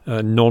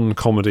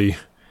non-comedy.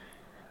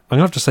 I'm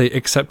going to have to say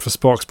except for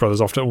Sparks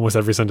Brothers after almost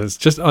every sentence.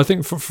 Just I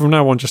think from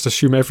now on, just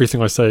assume everything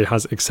I say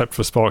has except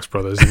for Sparks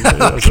Brothers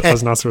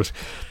as an asterisk.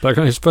 But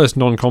his first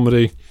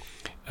non-comedy.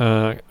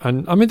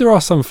 And I mean, there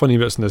are some funny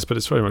bits in this, but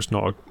it's very much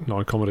not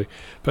a comedy.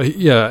 But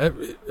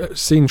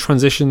seeing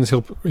transitions,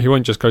 he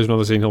won't just go to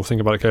another scene. He'll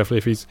think about it carefully.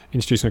 If he's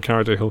introducing a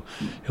character, he'll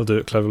do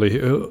it cleverly.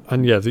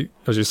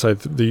 As you say,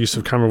 the use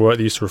of camera work,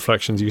 the use of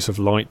reflections, the use of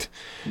light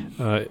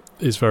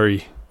is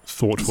very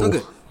thoughtful. So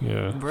good.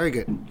 Yeah, very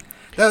good.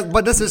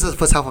 But this is the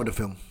first half of the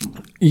film.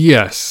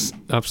 Yes,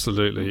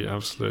 absolutely.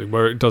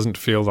 Where it doesn't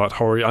feel that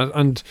horror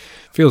and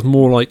feels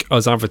more like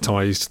as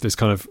advertised. This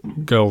kind of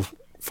girl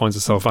finds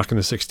herself back in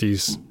the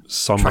 60s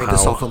somehow. Trying to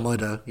solve a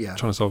murder, yeah.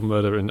 Trying to solve a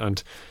murder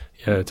and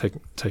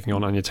taking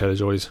on Anya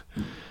Taylor-Joy's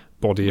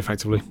body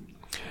effectively.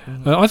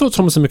 I thought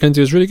Thomasin McKenzie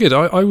was really good.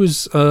 I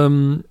was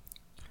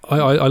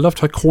I loved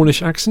her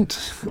Cornish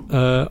accent.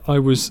 I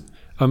was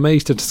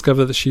amazed to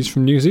discover that she's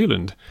from New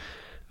Zealand.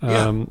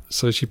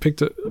 So she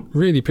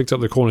really picked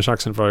up the Cornish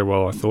accent very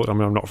well, I thought. I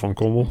mean, I'm not from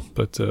Cornwall,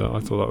 but I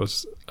thought that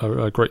was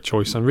a great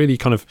choice and really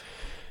kind of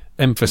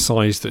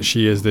emphasised that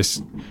she is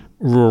this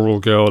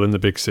rural girl in the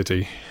big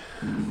city.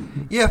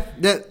 Yeah,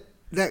 that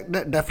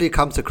definitely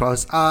comes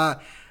across.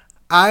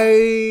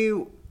 I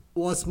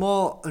was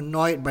more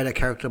annoyed by the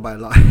character by a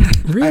lot.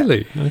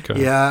 Really?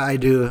 Okay. Yeah, I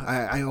do.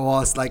 I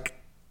was like,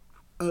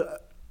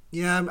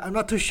 I'm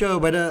not too sure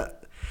whether...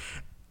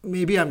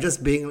 Maybe I'm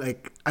just being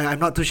like, I'm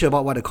not too sure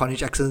about what the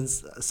Cornish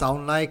accents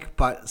sound like,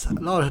 but a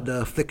lot of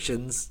the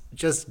afflictions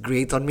just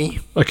grate on me.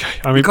 Okay,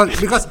 I mean...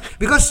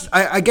 Because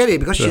I get it,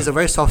 because she's a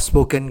very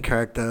soft-spoken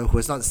character who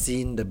has not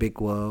seen the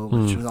big world,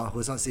 who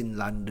has not seen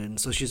London,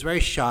 so she's very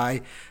shy,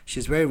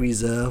 she's very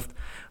reserved,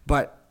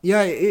 but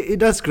yeah, it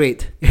does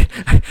grate.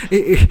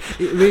 it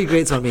really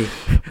grates on me.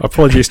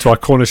 Apologies to our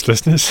Cornish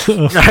listeners.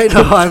 I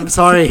know, I'm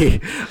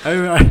sorry.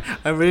 I'm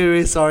really,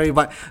 really sorry,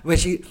 but when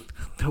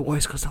her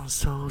voice goes down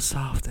so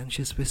soft and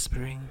she's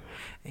whispering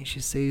and she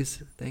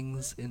says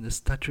things in a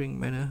stuttering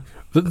manner.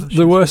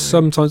 There were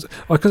sometimes...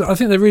 Because I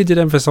think they really did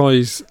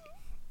emphasise...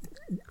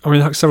 I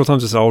mean, several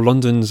times they said,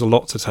 London's a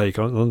lot to take.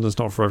 London's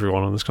not for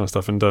everyone and this kind of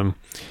stuff. And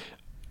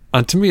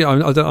to me,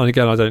 I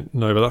don't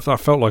know, but that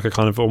felt like a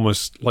kind of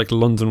almost like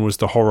London was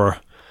the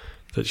horror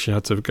that she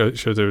had to go...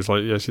 She was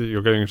like,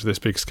 you're going into this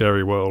big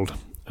scary world.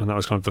 And that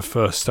was kind of the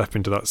first step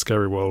into that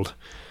scary world.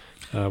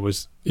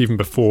 Was even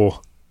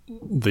before...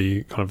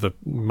 the kind of the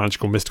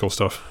magical mystical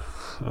stuff.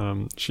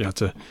 She had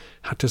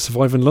to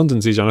survive in London,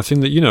 Zijan, a thing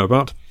that you know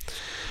about.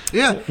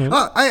 Yeah.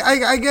 Well,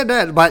 I get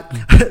that, but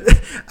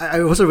I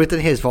also written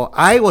here for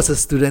I was a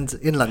student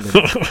in London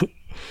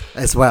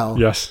as well.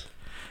 Yes.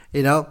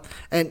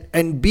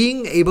 And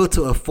being able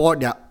to afford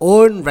their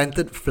own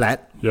rented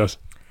flat. Yes.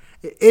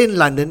 In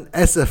London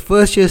as a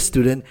first year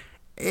student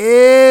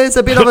is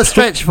a bit of a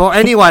stretch for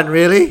anyone,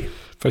 really.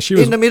 But she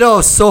was in the middle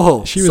of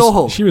Soho.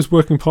 Soho. She was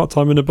working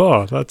part-time in a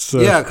bar. That's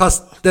yeah,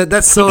 because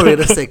that's so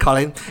realistic,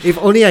 Colin. If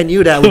only I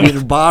knew that, I would be in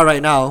a bar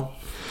right now.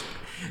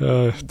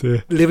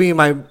 Dear. Living in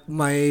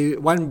my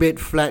one-bed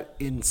flat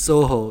in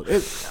Soho.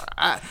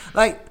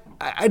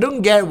 I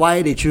don't get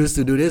why they choose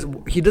to do this.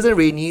 He doesn't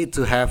really need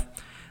to have.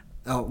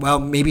 Well,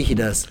 maybe he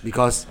does,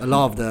 because a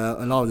lot of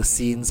the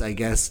scenes, I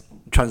guess,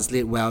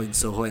 translate well in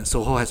Soho, and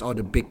Soho has all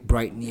the big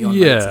bright neon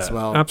lights as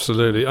well.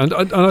 Absolutely, and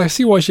I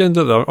see why she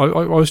ended up there.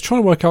 I was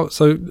trying to work out.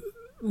 So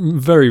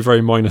very,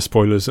 very minor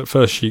spoilers. At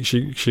first,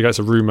 she gets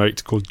a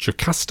roommate called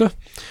Jocasta,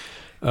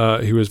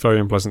 who is very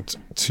unpleasant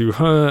to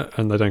her,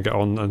 and they don't get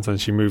on, and then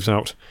she moves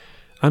out.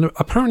 And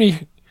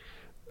apparently,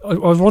 I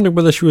was wondering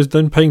whether she was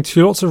then paying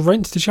too lots of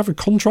rent. Did she have a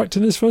contract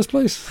in this first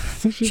place?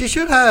 She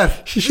should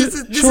have. This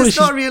is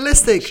not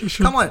realistic.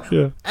 Come on,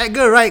 yeah.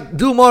 Edgar Wright,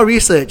 do more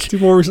research. Do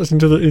more research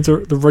into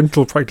the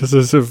rental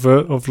practices of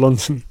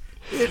London.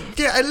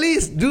 Yeah, at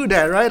least do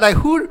that, right? Like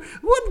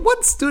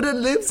what student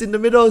lives in the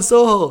middle of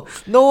Soho?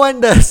 No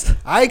one does.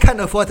 I can't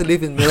afford to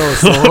live in the middle of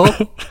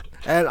Soho,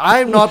 and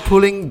I'm not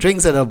pulling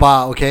drinks at a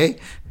bar. Okay.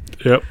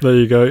 Yep, there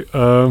you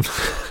go.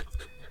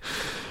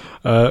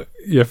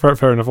 Yeah,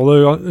 fair enough.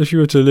 Although, if you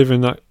were to live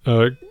in that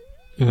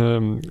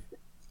in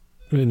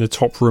the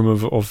top room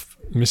of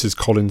Mrs.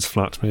 Colin's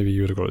flat, maybe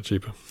you would have got it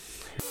cheaper.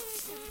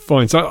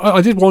 Fine. So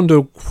I did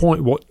wonder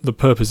quite what the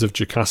purpose of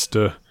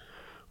Jocasta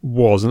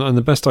was, and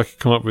the best I could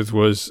come up with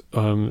was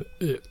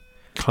it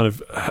kind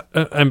of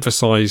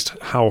emphasised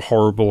how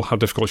horrible, how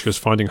difficult she was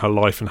finding her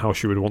life, and how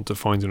she would want to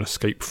find an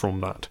escape from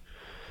that.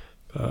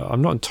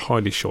 I'm not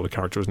entirely sure the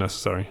character was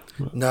necessary.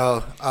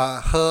 No,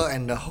 her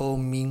and the whole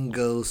Mean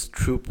Girls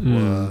troupe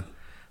were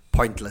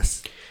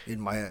pointless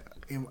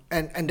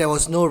and there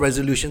was no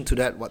resolution to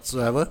that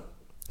whatsoever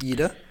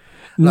either.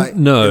 Like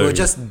no, they were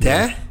just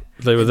there.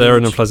 They were there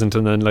and unpleasant,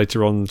 and then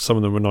later on, some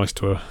of them were nice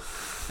to her.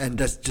 And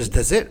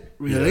that's it,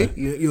 really.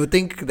 Yeah. You would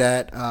think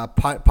that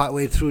part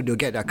way through they'll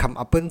get their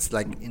comeuppance,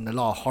 like in a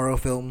lot of horror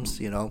films.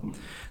 You know,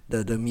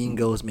 the Mean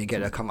Girls may get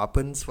their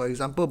comeuppance, for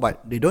example,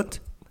 but they don't.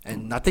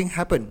 And nothing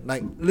happened.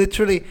 Like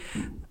literally,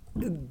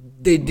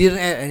 they didn't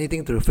add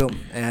anything to the film,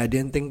 and I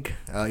didn't think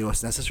it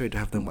was necessary to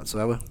have them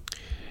whatsoever.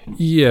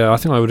 Yeah, I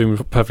think I would have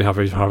been perfectly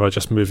happy to have her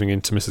just moving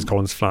into Mrs.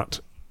 Collins' flat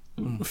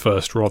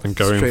first, rather than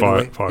going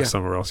via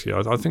somewhere else.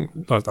 Yeah, I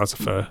think that's a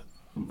fair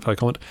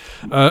comment.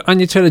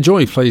 Anya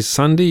Taylor-Joy plays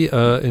Sandy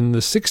in the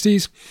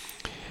 60s,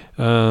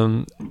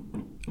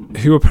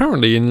 who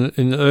apparently in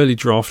the early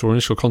draft or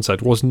initial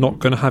concept was not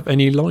going to have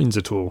any lines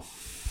at all.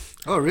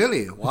 Oh,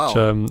 really?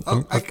 Wow.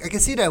 I can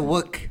see that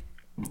work,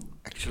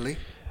 actually.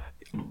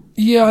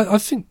 Yeah, I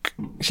think...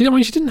 she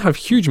didn't have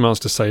huge amounts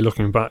to say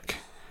looking back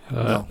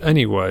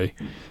anyway.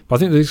 But I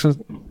think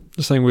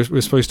the saying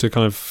we're supposed to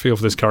kind of feel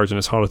for this character, and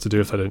it's harder to do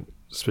if they don't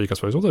speak, I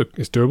suppose. Although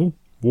it's doable.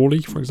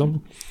 Wall-E, for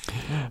example.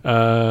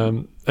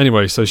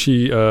 Anyway, so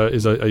she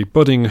is a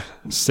budding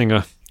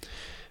singer.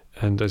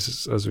 And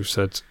as we've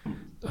said...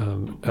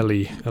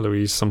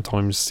 Eloise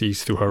sometimes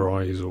sees through her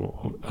eyes,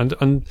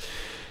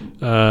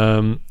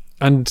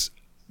 and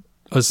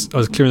as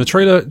clear in the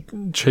trailer,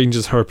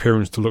 changes her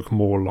appearance to look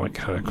more like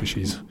her, because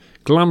she's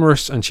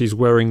glamorous and she's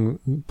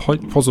wearing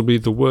possibly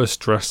the worst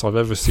dress I've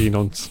ever seen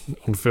on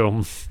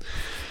film.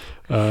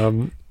 I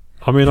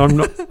mean,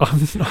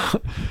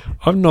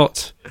 I'm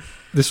not.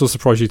 This will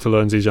surprise you to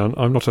learn, Zijan.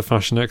 I'm not a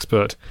fashion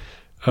expert.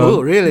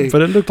 Oh, really?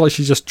 But it looked like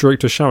she just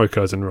draped a shower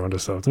curtain around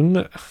herself, didn't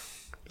it?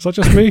 Is that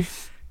just me?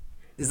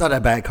 It's not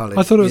that bad, Colin.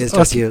 I thought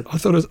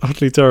it was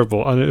utterly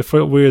terrible, and it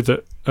felt weird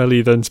that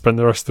Ellie then spent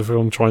the rest of the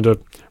film trying to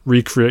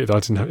recreate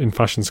that in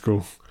fashion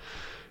school.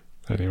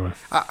 Anyway,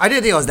 I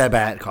didn't think it was that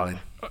bad, Colin.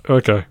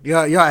 Okay,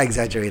 you're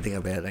exaggerating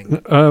a bit, I think.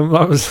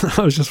 That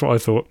was just what I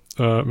thought.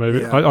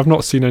 Maybe Yeah. I've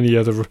not seen any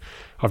other.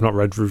 I've not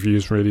read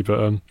reviews really, but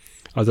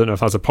I don't know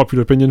if that's a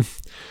popular opinion.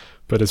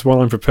 But it's one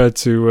I'm prepared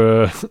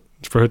to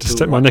for her to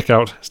stick my neck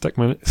out, stick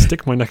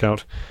my neck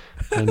out,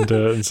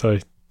 and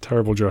say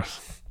terrible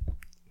dress.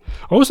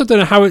 I also don't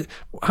know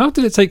how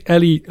did it take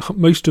Ellie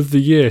most of the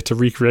year to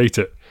recreate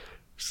it?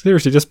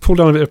 Seriously, just pull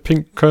down a bit of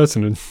pink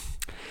curtain and...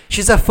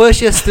 She's a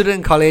first-year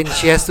student, Colin.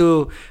 She has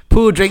to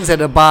pull drinks at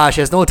the bar.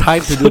 She has no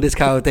time to do this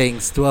kind of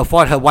things to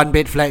afford her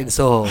one-bed flat in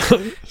Soho.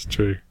 It's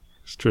true.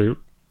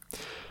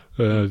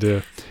 Oh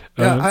dear.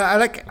 Yeah, I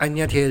like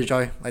Anya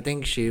Taylor-Joy. I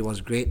think she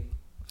was great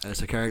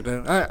as a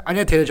character.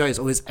 Anya Taylor-Joy is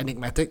always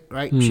enigmatic,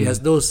 right? She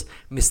has those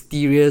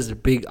mysterious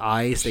big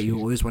eyes that you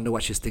always wonder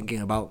what she's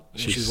thinking about.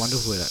 She's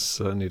wonderful at that.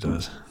 Certainly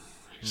does.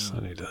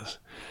 Certainly does.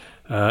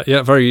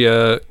 Very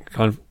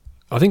kind of...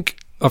 I think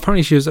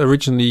apparently she was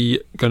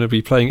originally going to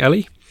be playing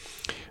Ellie,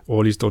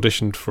 or at least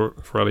auditioned for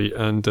Ellie,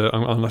 and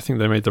I think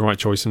they made the right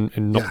choice in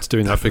not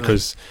doing that,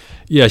 because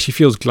she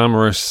feels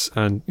glamorous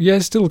and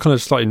still kind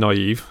of slightly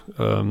naive,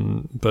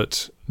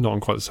 but not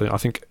on quite the same. I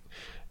think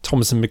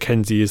Thomasin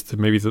McKenzie is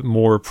maybe the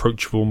more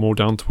approachable, more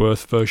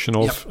down-to-earth version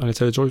of Anya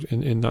Taylor-Joy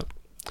in that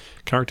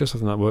character, so I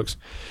think that works.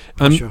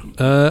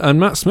 And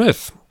Matt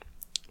Smith,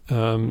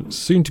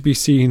 soon to be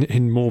seen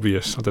in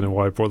Morbius, I don't know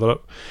why I brought that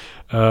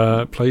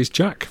up, plays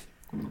Jack.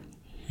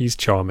 He's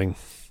charming.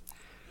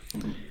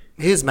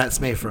 He's Matt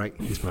Smith, right?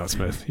 He's Matt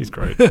Smith. He's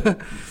great.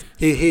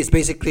 He's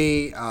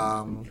basically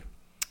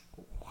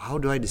how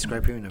do I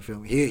describe him in the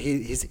film?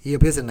 He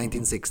appears in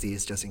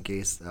 1960s, just in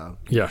case. Some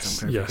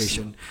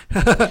clarification.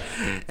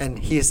 And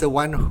he's the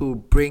one who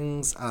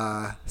brings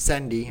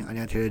Sandy,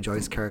 Anya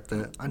Taylor-Joy's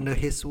character, under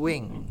his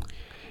wing.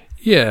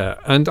 Yeah,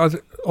 and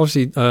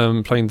obviously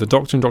playing the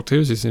Doctor in Doctor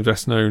Who is his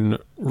best known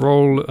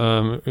role,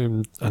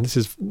 and this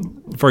is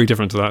very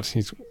different to that.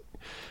 He's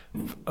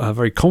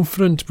very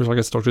confident, which I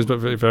guess the Doctor is, but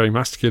very, very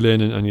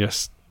masculine, and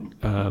yes,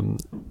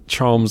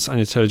 charms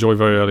Anya Taylor-Joy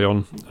very early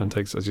on, and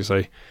takes, as you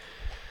say,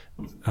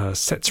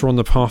 sets her on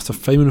the path of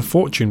fame and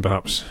fortune,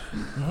 perhaps.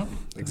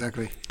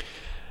 Exactly.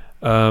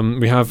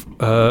 We have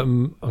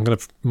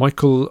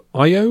Michael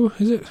Io,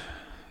 is it?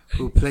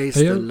 Who plays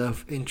the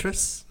love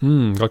interest?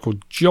 A guy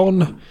called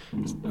John.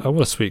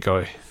 What a sweet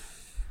guy.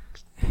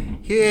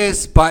 He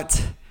is,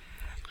 but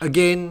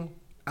again,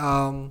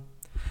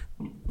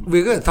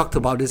 we're going to talk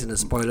about this in the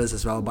spoilers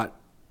as well, but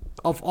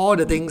of all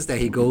the things that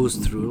he goes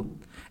through,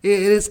 it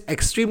is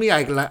extremely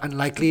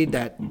unlikely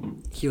that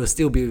he will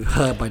still be with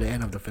her by the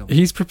end of the film.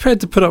 He's prepared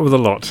to put up with a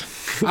lot.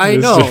 I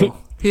know.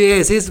 He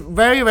is. He's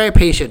very, very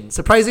patient.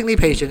 Surprisingly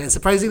patient and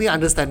surprisingly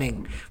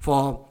understanding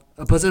for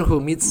a person who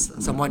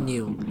meets someone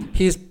new.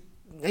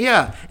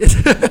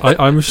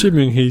 I'm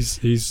assuming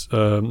he's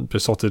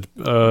besotted,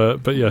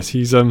 but yes,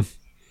 he's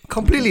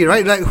completely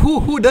right. Like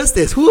who does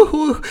this?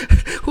 Who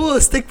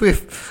will stick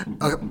with?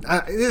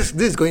 This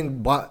is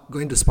going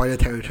to spoiler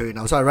territory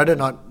now, so I'd rather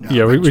not.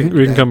 We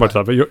can come back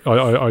to that, but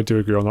I do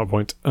agree on that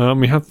point.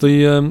 We have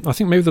the I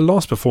think maybe the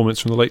last performance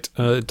from the late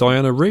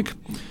Diana Rigg,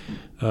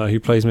 who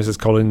plays Mrs.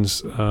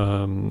 Collins,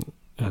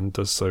 and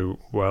does so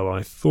well,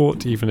 I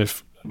thought, even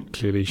if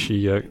clearly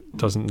she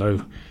doesn't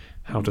know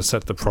how to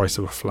set the price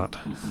of a flat.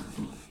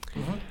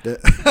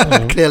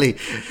 Clearly.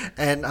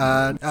 And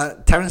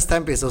Terence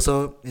Stamp is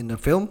also in the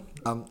film,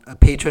 a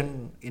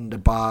patron in the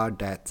bar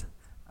that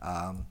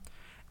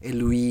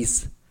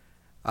Eloise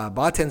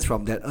bartends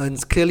from, that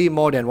earns clearly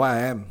more than what I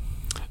am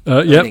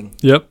earning.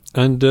 Yep.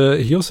 And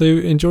he also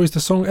enjoys the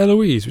song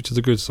Eloise, which is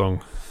a good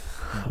song.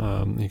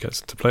 He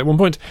gets to play at one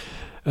point.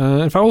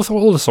 In fact,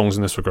 all the songs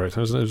in this were great. It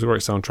was a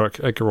great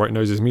soundtrack. Edgar Wright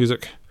knows his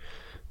music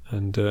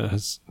and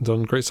has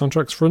done great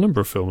soundtracks for a number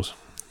of films.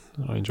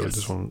 I enjoyed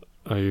this one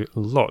a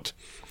lot.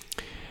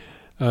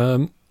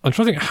 I'm trying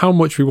to think how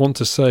much we want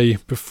to say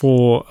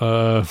before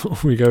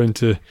we go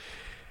into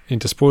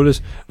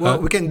spoilers. Well,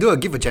 we can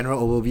give a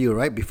general overview,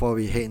 right, before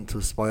we head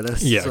into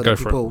spoilers. Yeah, so go that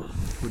for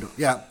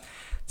it.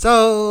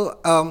 So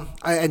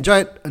I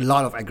enjoyed a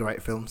lot of Edgar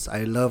Wright films.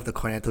 I love the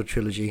Cornetto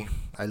trilogy.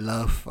 I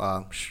love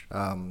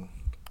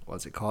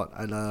what's it called?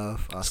 I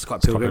love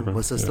Scott Pilgrim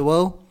vs. the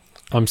World.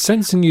 I'm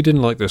sensing you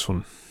didn't like this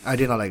one. I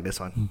did not like this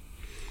one.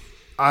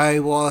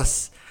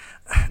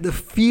 The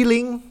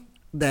feeling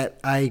that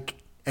I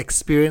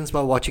experienced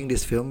while watching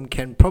this film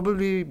can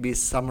probably be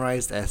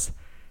summarized as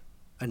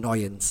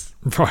annoyance.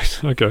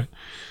 Right, okay.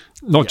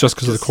 Not just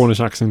because of the Cornish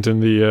accent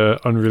and the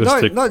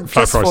unrealistic not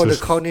flat just prices. for the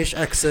Cornish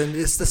accent.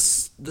 It's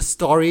the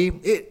story.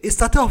 It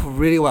started off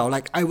really well.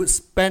 Like, I would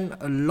spend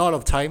a lot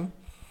of time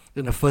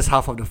in the first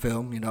half of the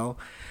film,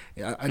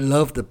 I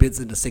love the bits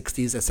in the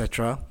 60s,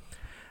 etc.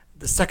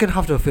 The second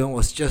half of the film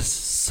was just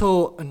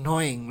so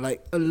annoying.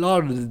 Like, a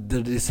lot of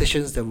the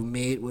decisions that were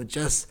made were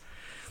just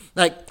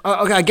like,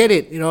 okay, I get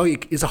it.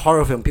 It's a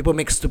horror film. People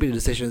make stupid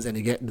decisions and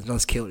they get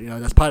themselves killed.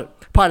 That's part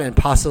and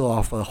parcel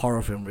of a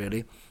horror film,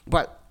 really.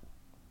 But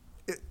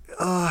it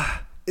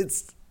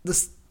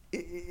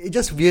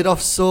just veered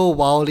off so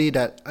wildly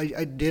that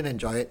I didn't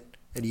enjoy it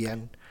at the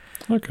end.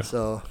 Okay.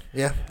 So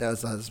yeah,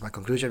 that's my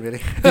conclusion, really.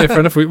 Yeah,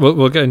 fair enough.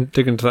 We'll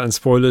dig into that in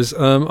spoilers.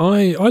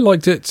 I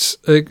liked it,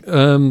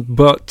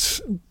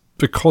 but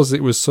because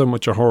it was so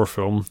much a horror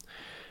film,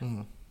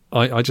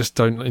 I just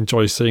don't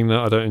enjoy seeing that.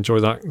 I don't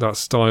enjoy that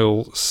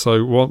style.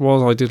 So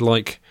while I did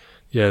like,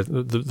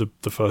 the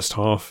first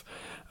half,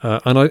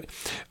 and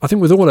I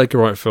think with all Edgar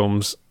Wright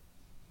films,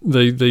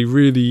 they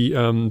really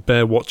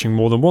bear watching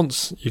more than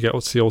once. You get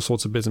to see all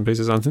sorts of bits and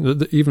pieces. And I think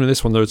that even in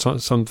this one, there are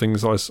some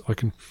things I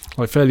can,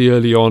 like, fairly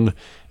early on,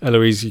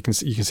 Eloise, you can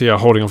see her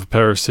holding off a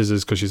pair of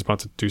scissors because she's about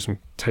to do some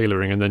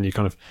tailoring, and then you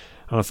kind of,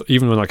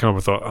 even when that came up,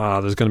 I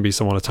thought, there's going to be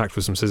someone attacked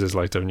with some scissors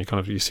later, and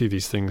you see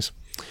these things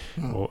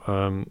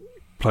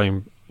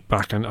playing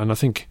back, and I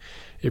think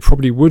it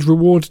probably would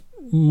reward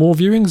more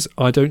viewings.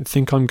 I don't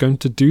think I'm going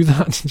to do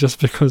that just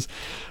because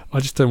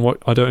I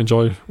don't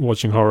enjoy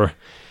watching horror.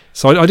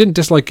 So I didn't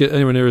dislike it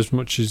anywhere near as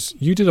much as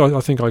you did. I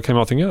think I came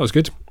out thinking, it was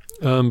good.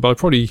 But I'd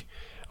probably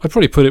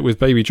put it with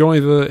Baby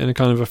Driver in a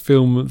kind of a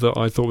film that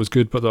I thought was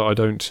good, but that I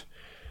don't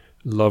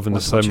love in the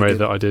same way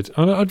that I did.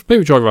 And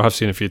Baby Driver I have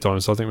seen a few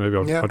times, so I think maybe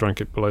I'd rank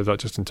it below that,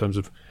 just in terms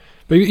of...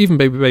 Even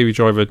Baby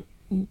Driver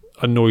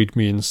annoyed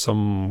me in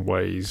some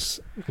ways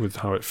with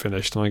how it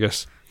finished. And I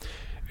guess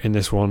in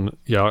this one,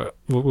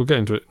 we'll get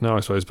into it now, I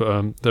suppose.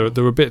 But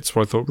there were bits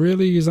where I thought,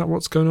 really? Is that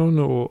what's going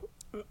on?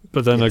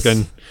 But then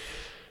again...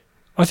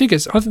 I think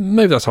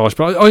maybe that's harsh,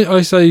 but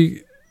I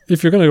say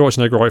if you're going to watch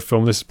an Edgar Wright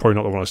film, this is probably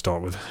not the one I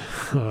start with.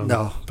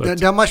 No,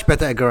 there are much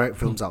better Edgar Wright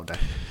films out there.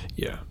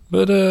 Yeah,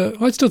 but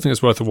I still think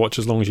it's worth a watch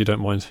as long as you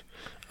don't mind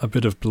a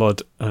bit of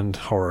blood and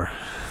horror.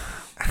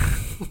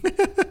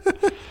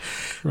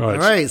 Right. All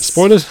right.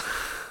 Spoilers?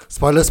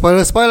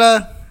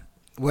 Spoiler.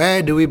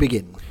 Where do we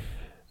begin?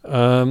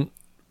 Well,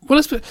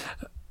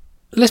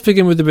 let's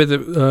begin with the bit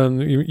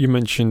that you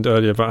mentioned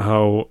earlier about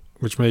how,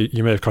 which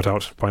you may have cut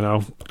out by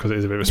now because it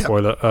is a bit of a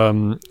spoiler,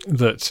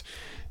 that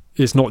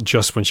it's not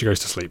just when she goes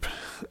to sleep.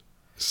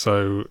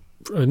 So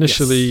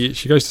initially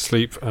she goes to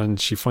sleep and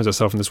she finds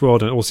herself in this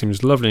world and it all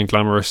seems lovely and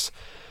glamorous,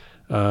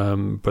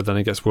 but then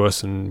it gets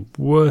worse and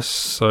worse.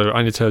 So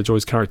Anya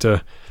Taylor-Joy's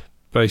character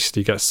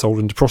basically gets sold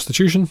into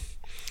prostitution.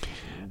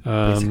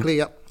 Basically,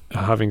 yep.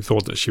 Having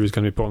thought that she was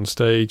going to be put on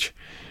stage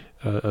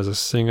as a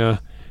singer,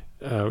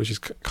 which is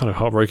kind of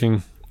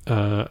heartbreaking.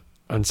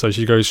 And so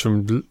she goes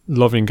from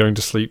loving going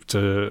to sleep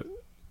to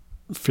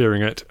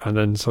fearing it, and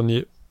then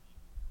suddenly,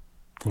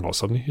 well, not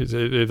suddenly,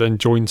 it then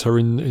joins her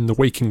in the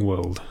waking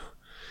world.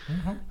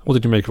 Mm-hmm. What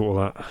did you make of all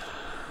that?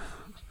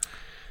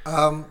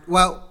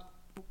 Well,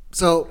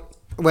 so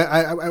when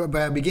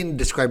I begin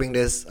describing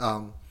this,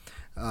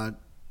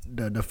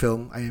 the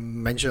film, I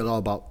mentioned a lot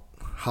about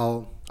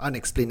how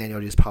unexplained any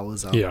of these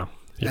powers are. Yeah.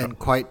 And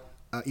quite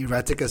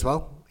erratic as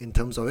well in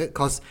terms of it.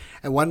 Because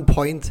at one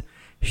point,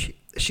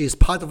 she's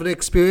part of the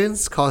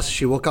experience because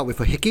she woke up with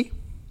a hickey.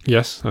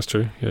 Yes, that's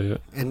true. Yeah.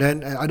 And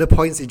then at other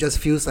points, it just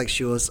feels like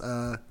she was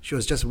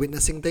just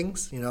witnessing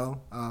things,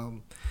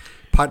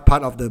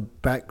 part of the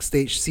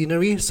backstage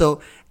scenery.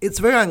 So it's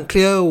very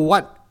unclear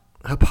what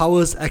her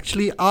powers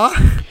actually are.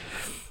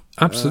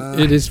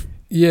 Absolutely, it is.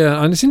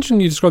 Yeah, and it's interesting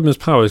you describe them as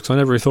powers because I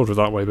never really thought of it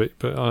that way.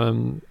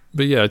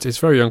 But yeah, it's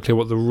very unclear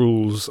what the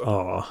rules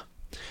are.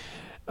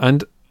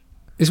 And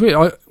it's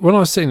weird. When I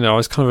was sitting there, I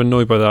was kind of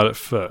annoyed by that at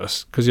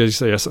first because,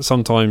 as you say,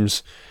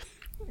 sometimes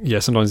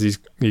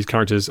these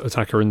characters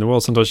attack her in the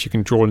world. Sometimes she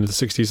can draw into the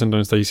 60s.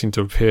 Sometimes they seem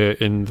to appear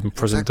in the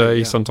present day.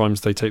 Yeah.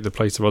 Sometimes they take the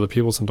place of other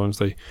people. Sometimes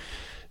they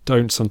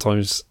don't.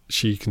 Sometimes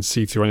she can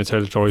see through Anya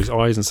Taylor-Joy's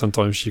eyes, and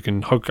sometimes she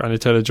can hug Anya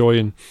Taylor-Joy.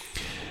 And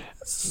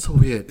so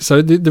weird.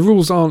 So the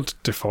rules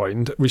aren't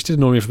defined, which did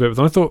annoy me for a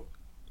bit. But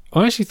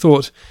I actually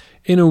thought,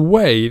 in a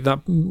way,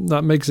 that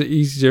makes it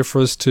easier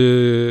for us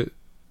to.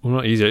 Well,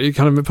 not easier. It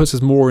kind of puts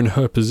us more in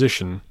her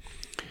position.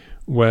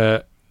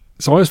 So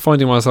I was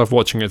finding myself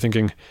watching it,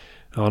 thinking,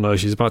 "Oh no,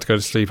 she's about to go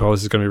to sleep. Oh,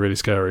 this is going to be really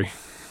scary."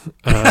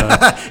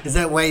 Is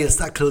that where you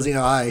start closing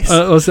your eyes?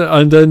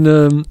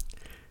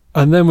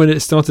 And then when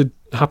it started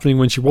happening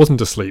when she wasn't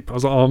asleep, I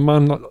was like, "Oh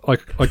man,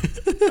 like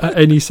at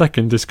any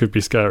second this could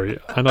be scary."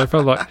 And I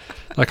felt like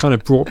that kind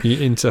of brought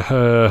me into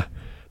her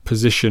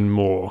position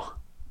more.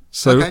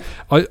 So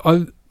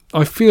okay.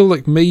 I feel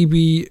like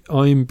maybe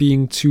I'm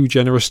being too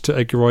generous to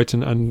Edgar Wright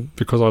and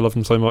because I love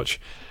him so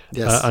much.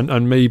 Yes.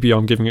 And maybe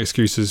I'm giving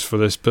excuses for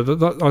this,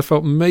 but I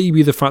felt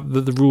maybe the fact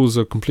that the rules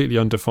are completely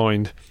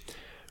undefined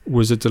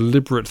was a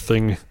deliberate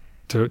thing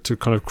to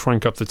kind of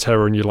crank up the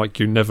terror, and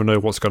you never know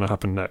what's going to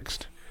happen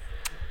next.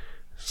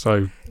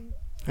 So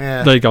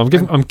there you go.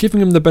 I'm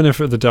giving him the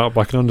benefit of the doubt,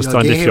 but I can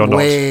understand if you're not.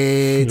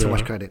 Way too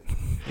much credit.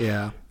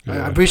 Yeah.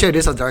 I'm pretty sure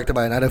this was directed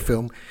by another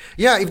film.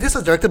 Yeah, if this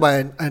was directed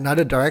by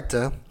another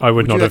director, I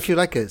would not you have. actually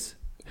like it?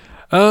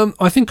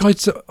 I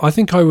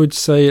think I would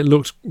say it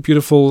looked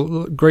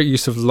beautiful. Great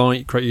use of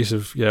light. Great use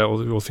of all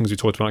the things we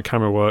talked about,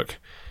 camera work.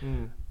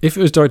 If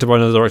it was directed by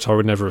another director, I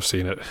would never have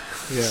seen it.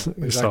 Yeah,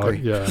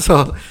 exactly.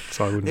 So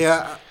I wouldn't.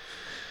 Yeah.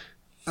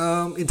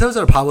 In terms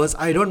of the powers,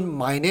 I don't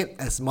mind it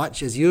as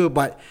much as you,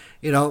 but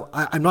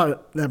I'm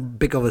not that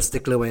big of a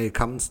stickler when it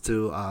comes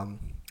to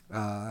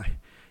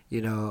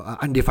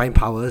undefined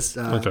powers.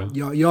 Okay.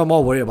 You're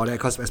more worried about that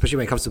because especially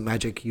when it comes to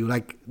magic, you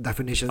like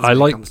definitions.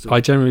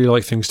 I generally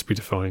like things to be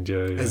defined. Yeah.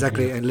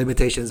 Exactly, and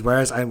limitations.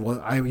 Whereas I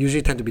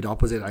usually tend to be the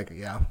opposite. Like,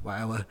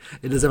 whatever.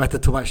 It doesn't matter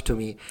too much to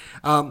me.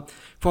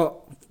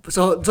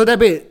 So that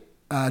bit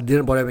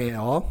didn't bother me at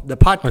all. The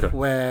part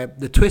where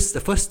the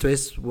first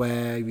twist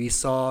where we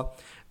saw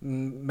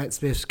Matt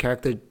Smith's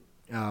character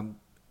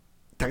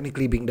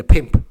technically being the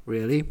pimp,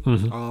 really,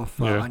 of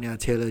Anya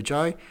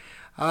Taylor-Joy.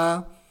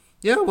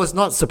 Was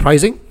not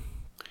surprising.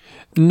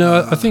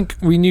 No, I think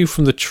we knew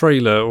from the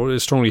trailer, or it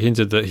strongly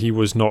hinted that he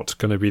was not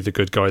going to be the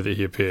good guy that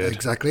he appeared.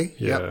 Exactly.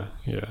 Yeah.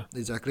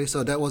 Exactly.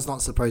 So that was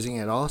not surprising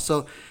at all.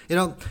 So,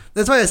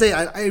 that's why I say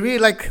I really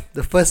like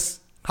the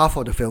first half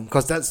of the film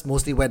because that's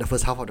mostly where the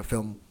first half of the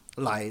film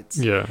lies.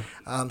 Yeah.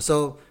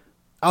 So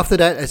after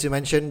that, as you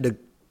mentioned,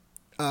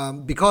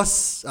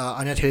 because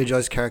Anya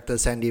Taylor-Joy's character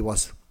Sandy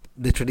was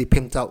literally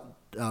pimped out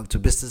to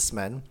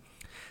businessmen.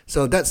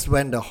 So that's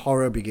when the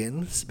horror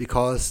begins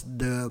because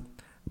the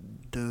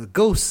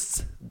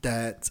ghosts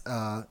that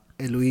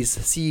Eloise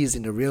sees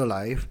in the real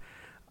life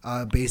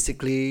are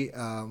basically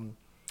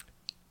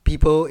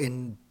people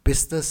in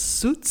business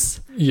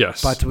suits.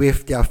 Yes. But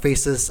with their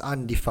faces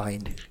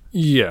undefined.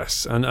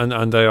 Yes,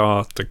 and they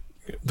are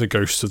the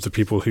ghosts of the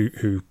people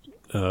who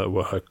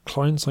were her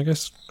clients, I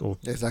guess, or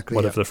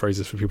whatever the phrase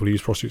is for people who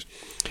use prostitutes.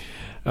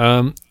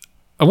 And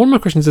one of my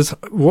questions is,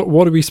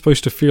 what are we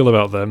supposed to feel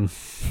about them?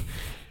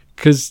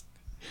 Because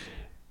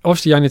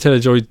obviously Anya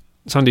Taylor-Joy,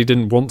 Sandy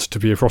didn't want to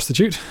be a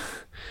prostitute.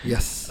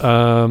 Yes.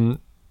 I'm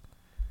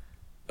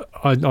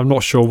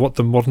not sure what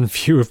the modern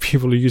view of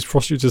people who use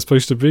prostitutes is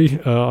supposed to be.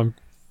 I'm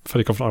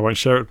fairly confident I won't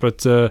share it,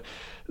 but I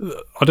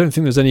don't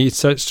think there's any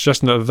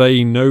suggestion that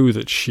they know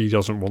that she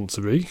doesn't want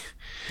to be.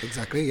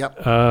 Exactly, yep.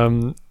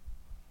 And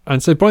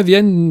so by the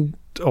end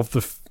of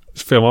the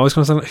film, I was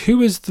kind of saying, like,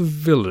 who is the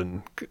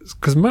villain?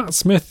 Because Matt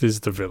Smith is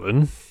the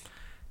villain,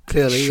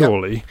 Clearly,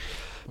 surely. Yep.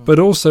 But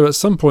also at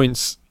some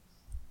points,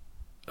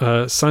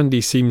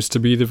 Sandy seems to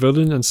be the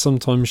villain, and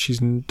sometimes she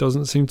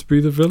doesn't seem to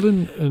be the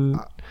villain. And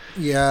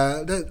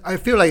I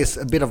feel like it's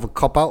a bit of a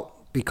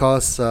cop-out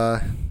because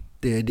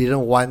they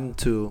didn't want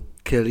to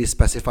clearly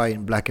specify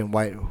in black and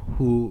white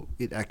who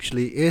it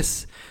actually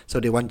is. So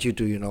they want you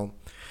to,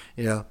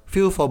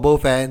 feel for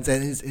both ends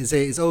and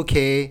say it's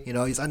okay,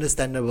 it's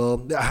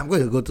understandable. I'm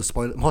going to go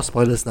to more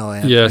spoilers now.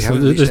 Yeah, so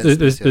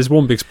there's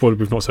one big spoiler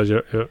we've not said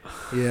yet.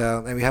 Yeah,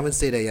 and we haven't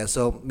said that yet,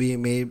 so we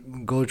may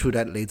go through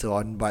that later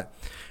on. But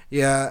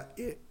yeah,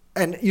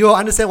 and you'll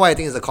understand why I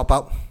think it's a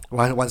cop-out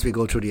once we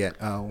go through the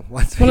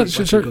once we go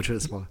through the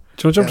spoiler.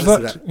 Do you want to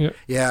jump to that?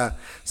 Yeah.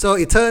 So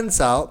it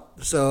turns out,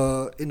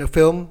 in the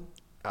film,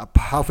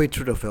 halfway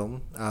through the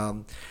film,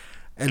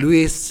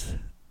 Eloise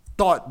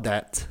thought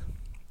that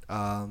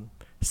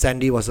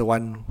Sandy was the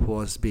one who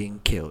was being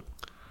killed.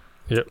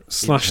 Yep,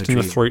 slashed in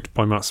the throat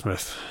by Matt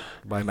Smith.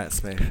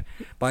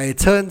 But it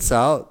turns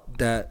out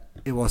that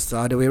it was the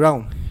other way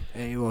around,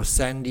 and it was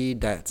Sandy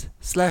that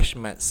slashed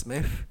Matt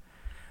Smith.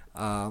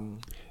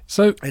 And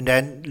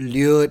then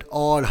lured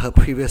all her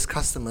previous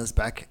customers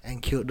back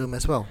and killed them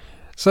as well.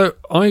 So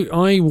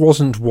I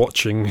wasn't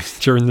watching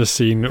during the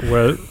scene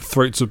where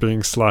throats were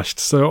being slashed.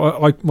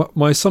 So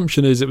my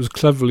assumption is it was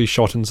cleverly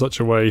shot in such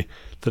a way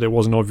that it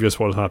wasn't obvious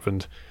what had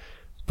happened.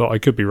 But I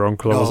could be wrong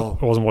because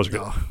I wasn't watching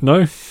it.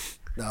 No?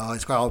 No,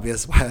 it's quite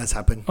obvious why that's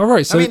happened. All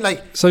right. So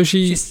the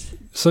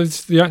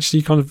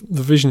actually kind of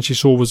the vision she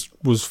saw was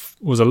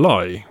a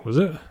lie, was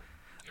it?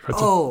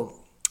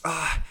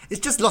 It's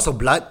just lots of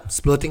blood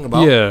splurting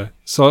about. Yeah.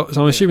 So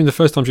I'm assuming the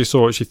first time she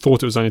saw it, she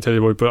thought it was Anya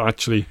Taylor-Joy, but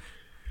actually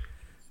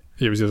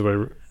it was the other way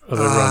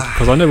around.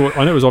 Because I know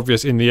it was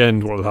obvious in the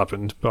end what had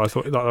happened, but I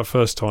thought that the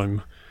first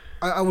time.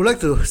 I would like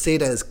to say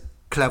that it's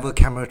clever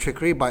camera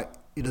trickery, but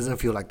it doesn't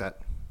feel like that.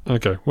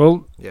 Okay.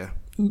 Well. Yeah.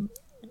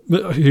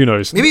 Who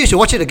knows? Maybe you should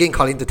watch it again,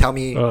 Colin, to tell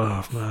me.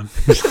 Oh man.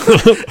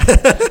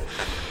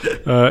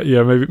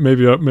 Yeah,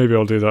 maybe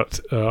I'll do that.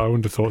 I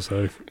wouldn't have thought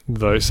so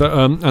though. So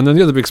and then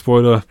the other big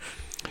spoiler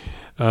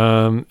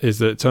is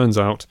that it turns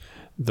out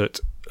that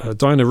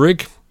Diana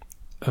Rigg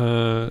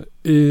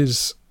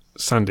is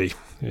Sandy,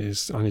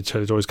 is Anya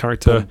Taylor-Joy's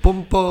character.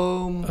 Boom,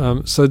 boom,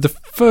 boom. So the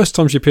first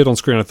time she appeared on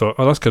screen, I thought,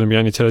 oh, that's going to be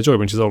Anya Taylor-Joy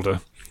when she's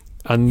older.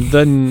 And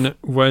then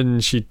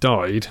when she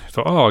died, I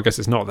thought, oh, I guess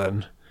it's not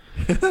then.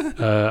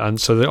 And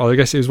so I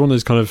guess it was one of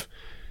those kind of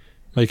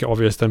make it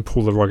obvious, then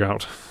pull the rug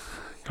out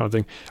kind of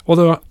thing.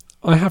 Although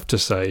I have to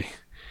say,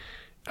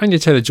 Anya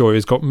Taylor-Joy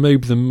has got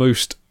maybe the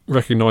most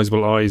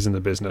recognisable eyes in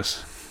the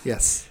business.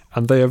 Yes.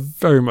 And they are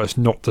very much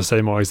not the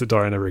same eyes that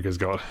Diana Rigg has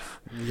got.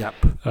 Yep.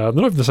 They're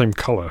not even the same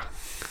colour.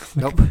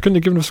 Nope. Couldn't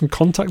have given her some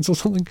contacts or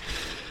something?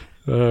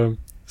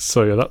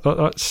 So yeah,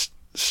 that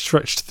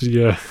stretched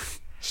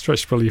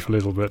belief a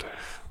little bit.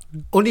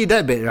 Only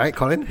that bit, right,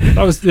 Colin?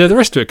 That was the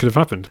rest of it could have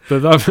happened,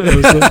 but that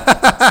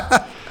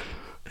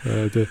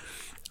was.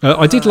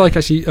 I did like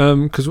actually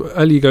because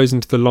Ellie goes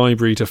into the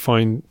library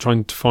trying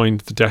to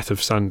find the death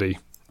of Sandy,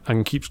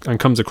 and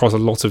comes across a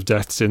lot of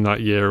deaths in that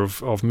year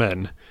of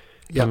men.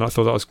 Yep. And I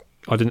thought that was,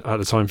 I didn't at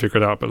the time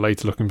figure it out, but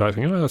later looking back,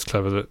 thinking, oh, that's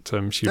clever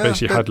that she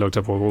basically had looked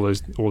up all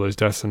those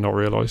deaths and not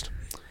realised.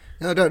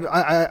 No,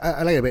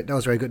 I like it a bit. That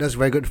was very good. That's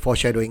very good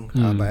foreshadowing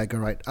by Edgar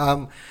Wright.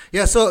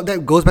 So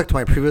that goes back to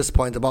my previous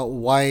point about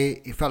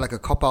why it felt like a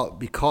cop-out,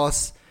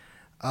 because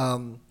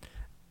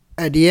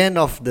at the end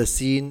of the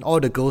scene, all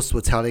the ghosts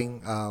were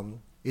telling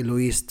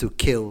Eloise to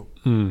kill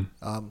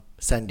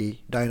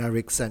Sandy, Diana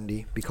Rigg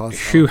Sandy,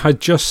 because who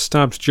had just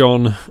stabbed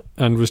John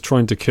and was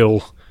trying to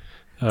kill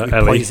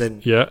Ellie.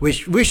 Poison. Yeah.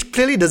 Which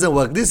clearly doesn't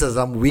work. This is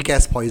some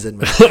weak-ass poison,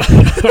 man.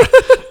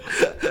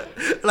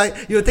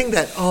 Like, you would think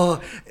that,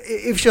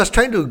 if she was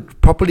trying to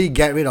properly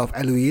get rid of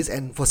Eloise,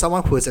 and for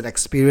someone who is an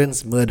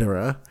experienced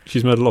murderer,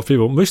 she's murdered a lot of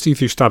people, mostly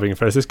through stabbing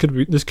affairs. This could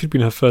have been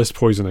her first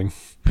poisoning.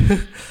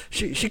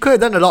 she could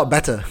have done a lot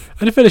better.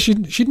 And in fairness,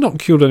 she'd not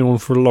killed anyone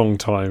for a long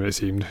time, it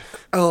seemed.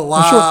 Oh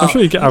wow! I'm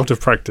sure you get out of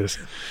practice.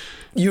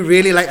 You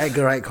really like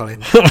Edgar Wright,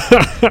 Colin.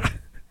 I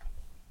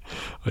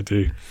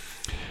do.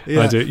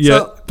 Yeah.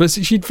 So, but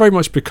she'd very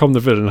much become the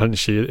villain, hadn't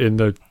she, in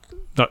that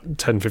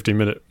 10-15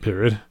 minute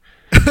period.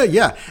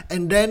 Yeah,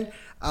 and then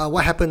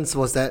what happens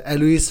was that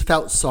Eloise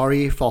felt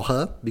sorry for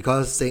her,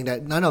 because saying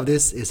that none of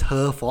this is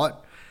her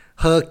fault.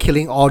 Her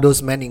killing all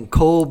those men in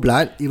cold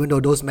blood, even though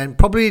those men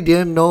probably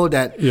didn't know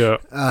that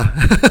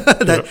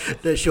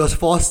that she was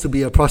forced to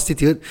be a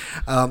prostitute.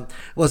 None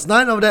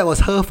of that was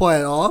her fault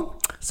at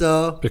all.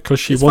 So because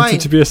she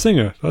wanted to be a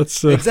singer.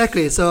 That's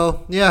exactly.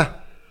 So yeah.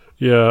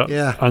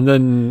 And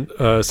then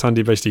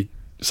Sandy basically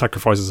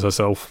sacrifices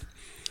herself.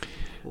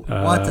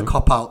 What a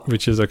cop out!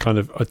 Which is a kind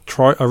of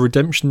a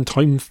redemption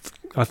time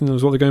I think that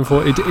was what they're going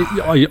for.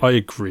 I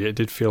agree. It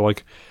did feel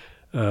like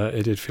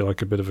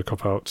a bit of a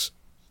cop out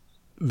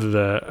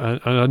there,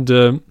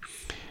 and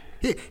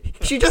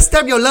she just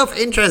stabbed your love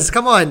interest.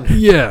 Come on.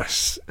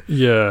 yes,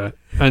 yeah,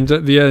 and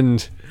at the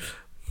end.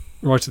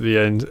 Right at the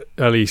end,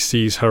 Ellie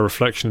sees her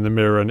reflection in the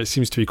mirror, and it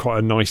seems to be quite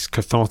a nice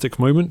cathartic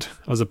moment,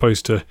 as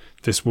opposed to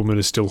 "this woman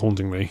is still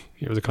haunting me."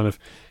 It was a kind of,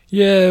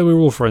 "Yeah, we're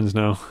all friends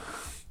now."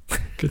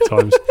 Good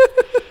times.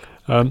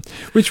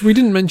 Which we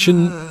didn't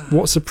mention.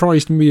 What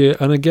surprised me,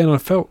 and again, I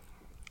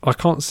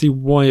can't see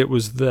why it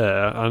was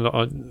there, and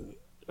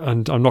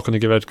I'm not going to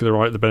give Edgar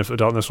Wright the benefit of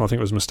the doubt on this one. I think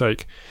it was a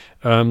mistake.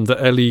 That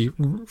Ellie,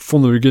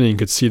 from the beginning,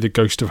 could see the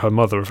ghost of her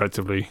mother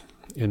effectively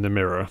in the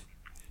mirror,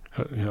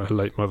 her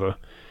late mother.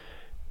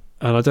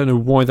 And I don't know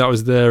why that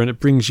was there, and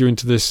it brings you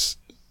into this.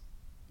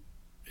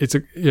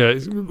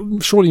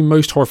 Surely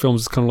most horror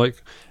films is kind of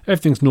like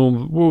everything's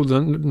normal. Well,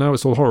 then now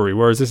it's all horror-y,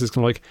 whereas this is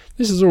kind of like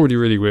this is already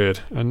really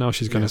weird, and now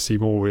she's going to see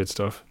more weird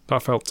stuff.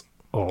 That felt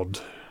odd.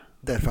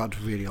 That felt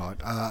really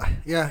odd.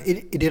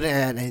 It didn't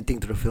add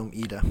anything to the film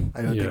either.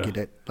 I don't think it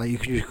did.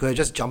 Like you could have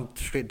just jumped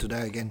straight to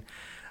that again.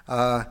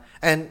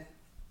 And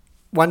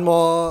one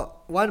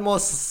more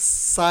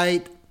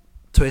side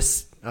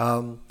twist.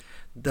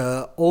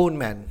 The old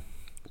man.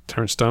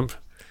 Terrence Stamp,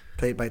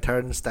 played by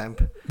Terrence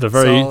Stamp. The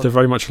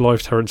very much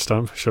alive Terrence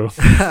Stamp, sure.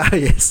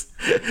 Yes.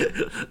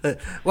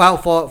 Well,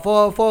 for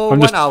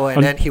 1 hour,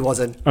 and then he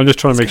wasn't. I'm just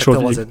trying to make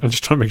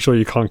sure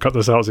you can't cut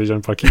this out, Zijan,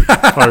 if I keep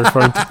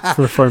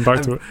referring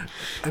back to it.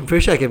 I'm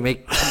pretty sure I can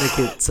make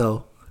it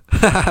so.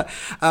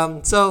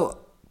 So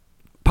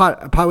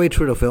partway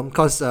through the film,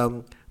 because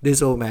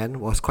this old man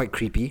was quite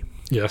creepy.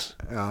 Yes.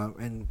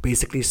 And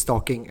basically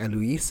stalking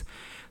Eloise.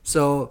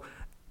 So.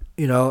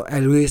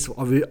 Eloise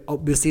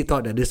obviously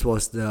thought that this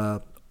was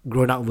the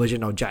grown-up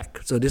version of Jack.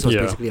 So this was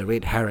basically a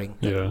red herring.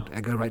 Yeah.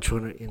 Edgar Wright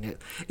thrown in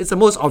it. It's the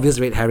most obvious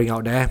red herring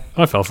out there.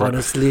 I fell for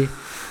honestly.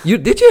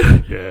 Did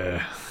you?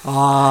 Yeah.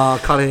 Oh,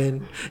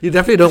 Colin. You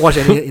definitely don't watch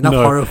enough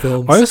horror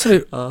films.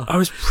 I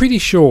was pretty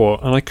sure,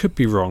 and I could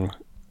be wrong,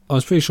 I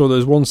was pretty sure there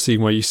was one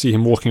scene where you see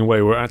him walking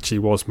away where it actually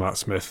was Matt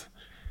Smith.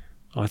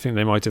 I think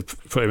they might have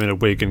put him in a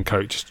wig and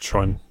coat just to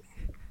try and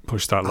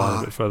push that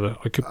line a bit further.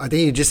 I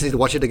think you just need to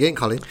watch it again,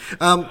 Colin.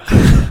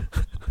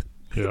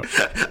 Yeah.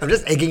 I'm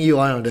just egging you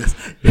on this.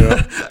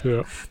 Yeah.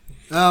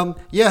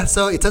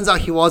 So it turns out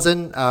he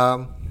wasn't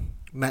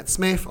Matt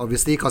Smith,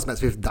 obviously, because Matt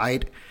Smith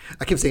died.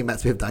 I keep saying Matt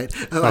Smith died.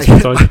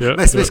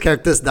 Matt Smith's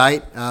characters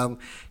died.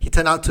 He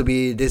turned out to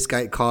be this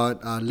guy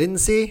called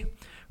Lindsay,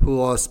 who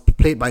was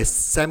played by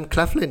Sam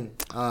Claflin,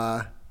 who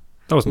I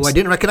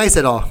didn't recognize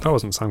at all. That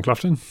wasn't Sam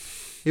Claflin.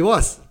 He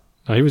was.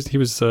 No, he was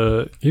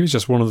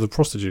just one of the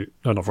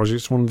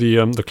one of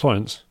the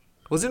clients.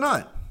 Was it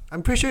not?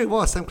 I'm pretty sure it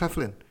was Sam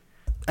Claflin.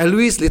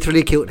 Eloise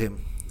literally killed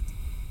him.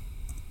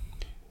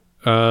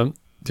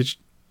 Did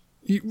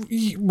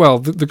you? Well,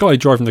 the guy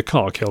driving the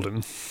car killed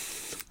him.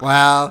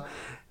 Well,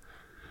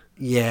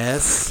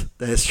 yes,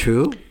 that's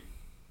true.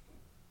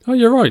 Oh,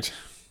 you're right.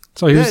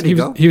 So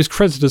he was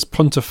credited as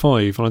Punter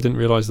 5, and I didn't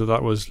realise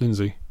that was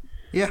Lindsay.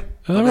 Yeah.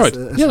 Right.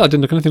 That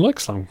didn't look anything like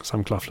Sam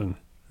Claflin.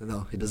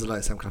 No, he doesn't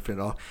like Sam Claflin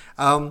at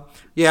all.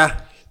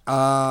 Yeah.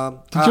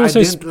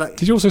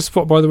 Did you also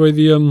spot, by the way,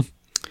 the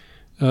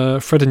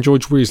Fred and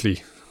George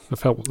Weasley,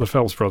 the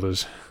Phelps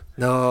brothers?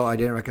 No, I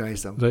didn't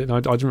recognize them. I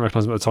didn't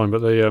recognize them at the time, but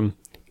they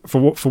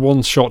for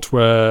one shot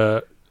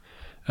where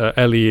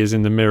Ellie is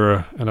in the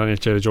mirror and Anya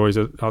Joy's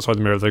outside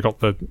the mirror, they got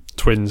the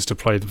twins to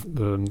play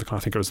the I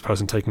think it was the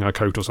person taking her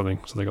coat or something,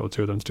 so they got the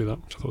two of them to do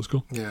that, which I thought was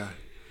cool. Yeah.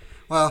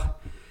 Well,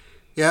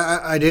 yeah,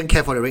 I didn't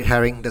care for the red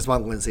herring. That's what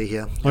I'm going to say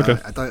here. Okay.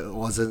 I thought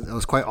it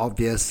was quite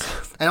obvious.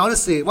 And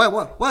honestly,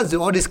 what is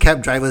all these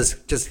cab drivers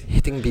just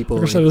hitting people?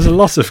 Like I said, there's a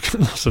lot of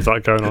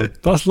that going on.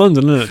 That's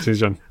London, isn't it,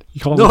 Susan?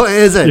 No, it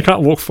isn't. You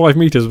can't walk 5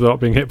 meters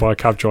without being hit by a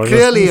cab driver.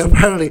 Clearly,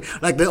 apparently,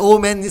 like the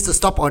old man needs to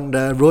stop on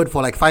the road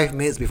for like 5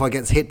 minutes before he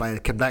gets hit by a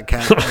black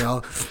cab.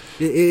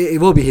 It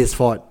will be his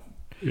fault.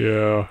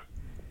 Yeah.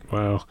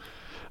 Wow.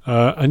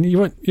 And he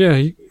went,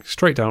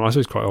 straight down. I suppose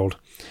he's quite old.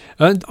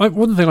 And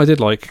one thing I did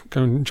like,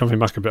 jumping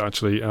back a bit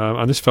actually,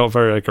 and this felt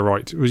very Edgar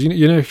Wright, was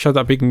she had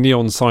that big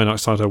neon sign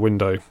outside her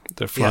window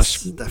that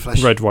flashed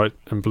red, white,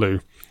 and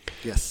blue.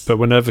 Yes. But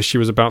whenever she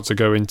was about to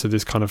go into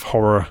this kind of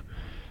horror,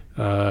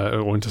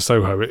 or into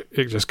Soho,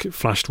 it just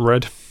flashed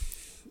red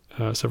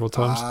several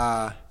times.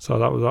 So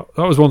that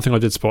was one thing I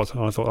did spot,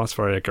 and I thought that's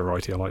very Edgar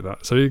Wright-y. I like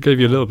that. So it gave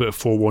you a little bit of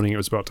forewarning it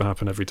was about to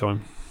happen every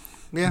time.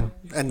 Yeah,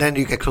 and then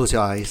you can close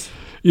your eyes.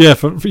 Yeah,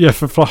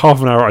 for half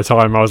an hour at a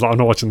time, I was like, I'm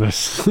not watching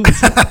this.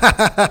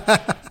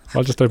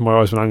 I just opened my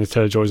eyes when Anya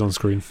Taylor-Joy's on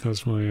screen.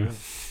 That's my.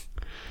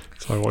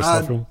 So I watched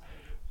that film.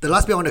 The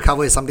last bit I want to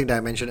cover is something that I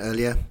mentioned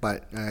earlier,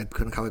 but I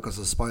couldn't cover because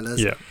of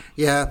spoilers.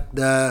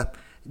 Yeah.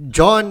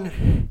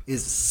 John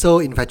is so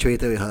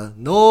infatuated with her.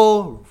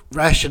 No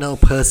rational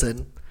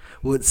person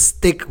would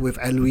stick with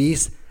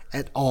Eloise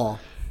at all.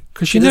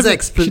 Because she never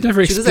explains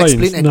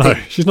anything. No,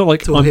 she's not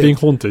like, I'm being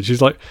haunted.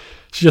 She's like,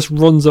 she just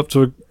runs up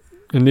to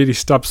and nearly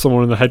stabs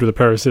someone in the head with a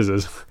pair of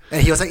scissors.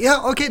 And he was like,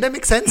 yeah, okay, that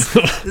makes sense.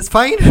 It's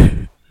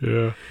fine.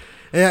 Yeah.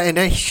 Yeah, and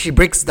then she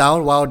breaks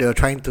down while they're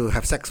trying to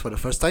have sex for the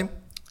first time.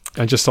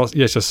 And just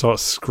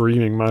starts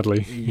screaming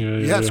madly.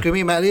 Yeah.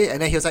 Screaming madly,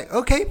 and then he was like,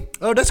 "Okay,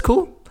 oh, that's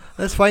cool,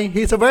 that's fine."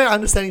 He's a very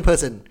understanding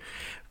person,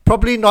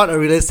 probably not a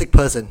realistic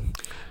person,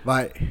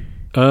 but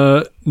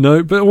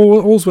no. But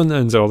all's when it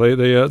ends well.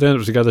 They end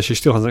up together. She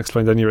still hasn't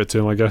explained any of it to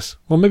him, I guess.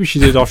 Well, maybe she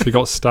did after he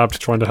got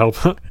stabbed trying to help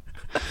her.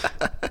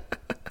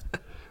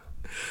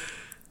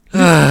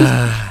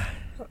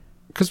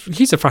 Because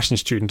he's a fashion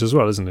student as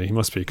well, isn't he? He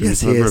must be.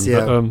 Yes, he is.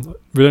 Yeah.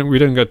 But, we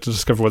don't get to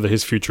discover whether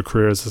his future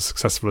career is as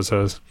successful as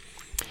hers.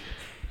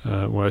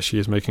 Where she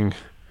is making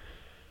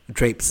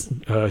drapes.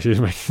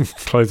 She's making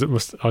clothes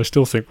that I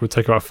still think would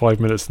take about 5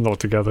 minutes to knot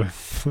together.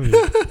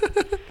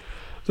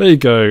 There you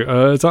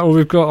go. Is that all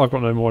we've got? I've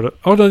got no more.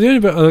 Oh no, the only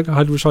bit I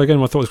had, which I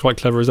thought was quite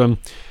clever, is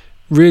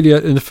really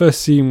in the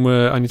first scene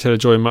where Anya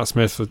Taylor-Joy and Matt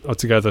Smith are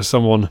together,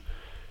 someone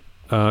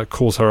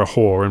calls her a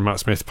whore and Matt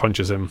Smith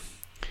punches him.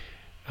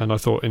 And I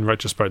thought, in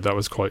retrospect, that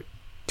was quite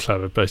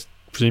clever. But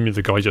presumably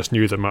the guy just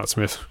knew that Matt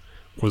Smith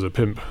was a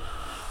pimp.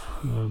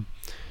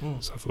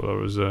 So I thought that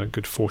was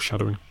good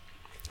foreshadowing.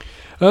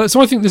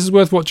 So I think this is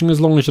worth watching as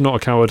long as you're not a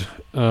coward.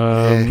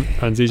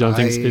 And Zijan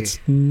thinks it's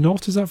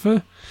not. Is that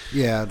fair?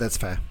 Yeah, that's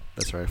fair.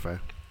 That's very fair.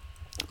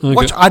 Okay.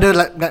 Watch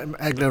other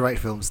Edgar Wright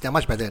films. They're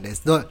much better than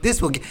this. No, if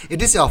this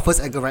is your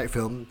first Edgar Wright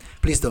film,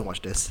 please don't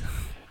watch this.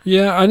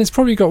 Yeah, and it's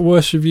probably got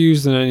worse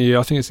reviews than any.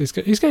 I think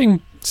he's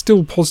getting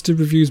still positive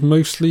reviews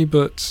mostly,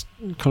 but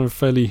kind of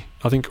fairly.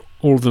 I think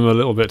all of them a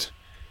little bit.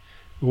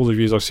 All the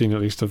reviews I've seen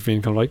at least have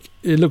been kind of like,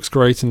 it looks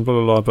great and blah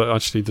blah blah, but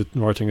actually the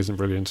writing isn't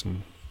brilliant.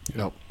 And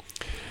no,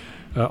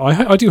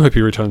 I do hope he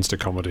returns to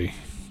comedy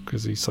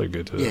because he's so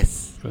good.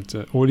 Yes, but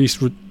or at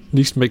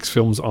least makes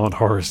films aren't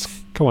horrors.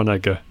 Come on,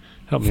 Edgar,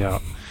 help me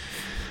out.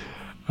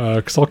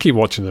 Because I'll keep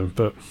watching them,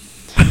 but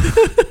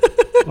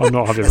I'm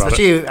not happy about it.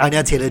 Especially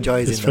Anya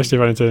Taylor-Joy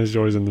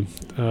is in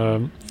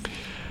them.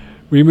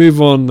 We move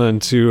on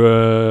then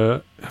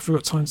to. Have we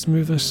got time to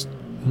move this?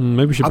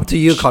 Maybe we should. Up to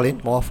you,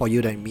 Colin. More for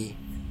you than me.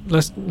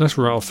 Let's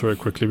rattle through it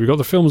quickly. We've got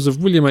the films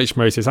of William H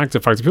Macy. It's Actor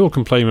Factor. People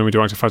complain when we do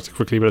Actor Factor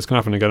quickly, but it's going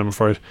to happen again, I'm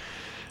afraid.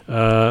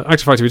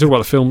 Actor Factor, we talk about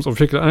the films of a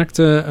particular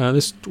actor.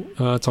 This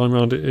time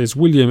around it is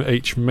William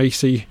H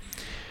Macy,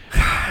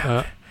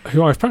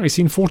 who I've apparently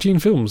seen 14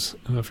 films.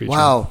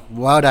 Wow,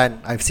 well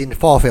done. I've seen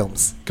 4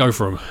 films. Go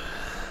for them.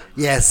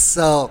 Yes,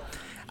 so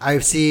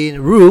I've seen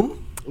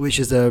Room, which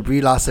is a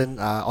Brie Larson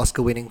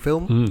Oscar-winning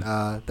film.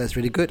 That's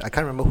really good. I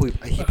can't remember who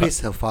he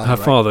plays her father. Her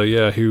father,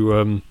 yeah,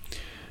 who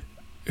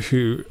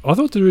I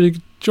thought did a really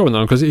good job on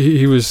that because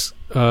he was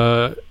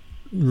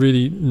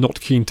really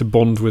not keen to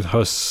bond with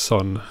her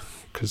son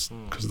because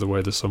of the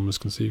way the son was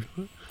conceived.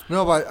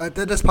 No, but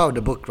that's part of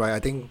the book, right? I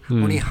think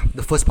only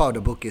the first part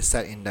of the book is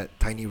set in that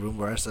tiny room,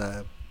 whereas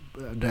the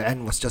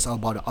end was just all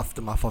about the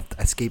aftermath of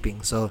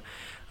escaping. So,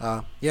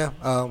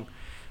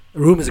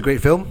 Room is a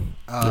great film,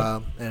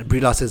 and Brie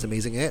Larson is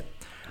amazing in it.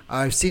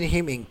 I've seen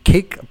him in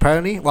Cake,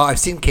 apparently. Well, I've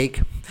seen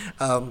Cake.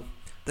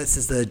 This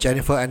is the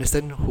Jennifer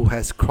Aniston who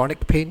has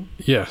chronic pain.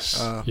 Yes.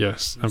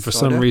 And for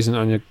some reason,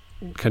 Anya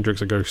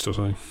Kendrick's a ghost or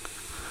something.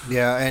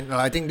 Yeah, and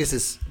I think this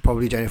is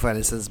probably Jennifer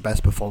Aniston's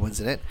best performance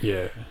in it.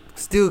 Yeah.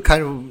 Still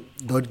kind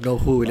of don't know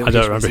who William H. I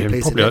don't remember him.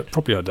 Plays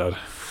Probably our dad.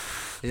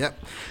 Yeah.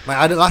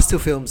 My last 2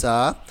 films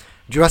are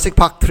Jurassic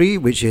Park 3,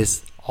 which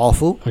is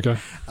awful. Okay.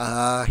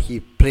 He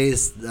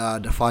plays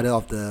the father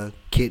of the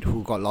kid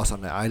who got lost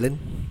on the island.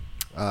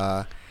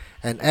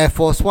 And Air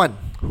Force One,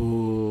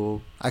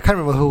 who I can't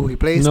remember who he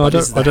plays. No, I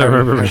don't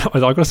remember.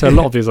 I've got to say, a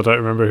lot of these I don't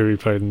remember who he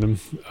played in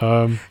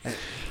them.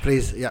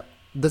 Plays, yeah.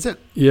 That's it.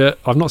 Yeah,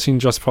 I've not seen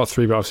Jurassic Park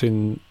 3, but I've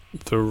seen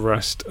the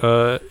rest.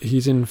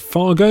 He's in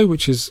Fargo,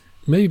 which is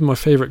maybe my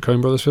favourite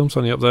Coen Brothers film,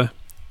 certainly up there.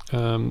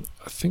 I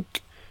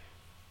think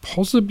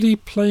possibly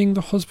playing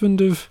the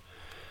husband of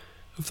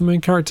the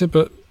main character,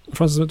 but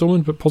Francis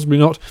McDormand, but possibly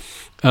not.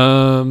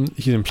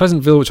 He's in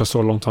Pleasantville, which I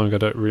saw a long time ago, I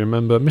don't really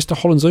remember. Mr.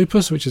 Holland's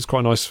Opus, which is quite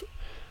a nice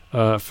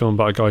film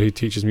about a guy who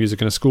teaches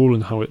music in a school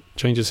and how it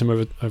changes him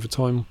over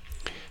time.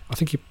 I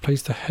think he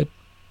plays the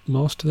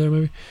headmaster there,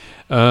 maybe.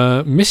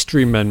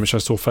 Mystery Men, which I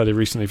saw fairly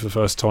recently for the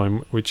first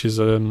time, which is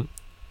I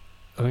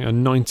think a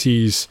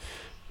 90s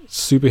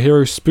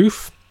superhero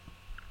spoof,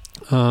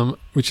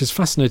 which is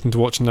fascinating to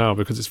watch now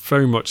because it's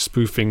very much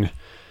spoofing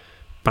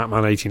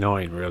Batman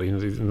 89, really, the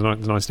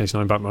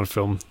 1989 Batman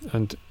film.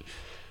 And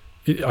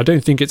I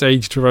don't think it's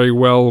aged very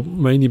well,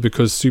 mainly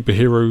because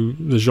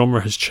the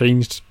genre has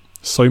changed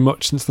so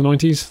much since the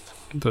 90s.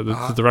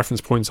 The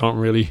reference points aren't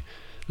really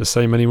the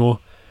same anymore.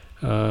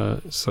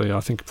 So yeah,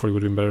 I think it probably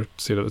would have been better to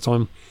see it at the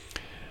time.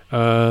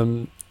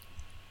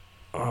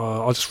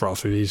 I'll just rattle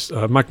through these.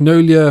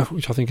 Magnolia,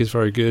 which I think is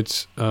very good.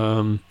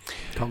 Tom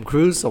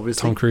Cruise,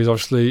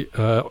 obviously.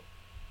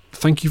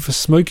 Thank You for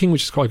Smoking,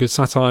 which is quite a good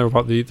satire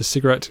about the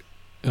cigarette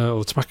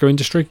or tobacco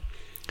industry.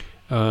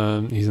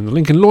 He's in The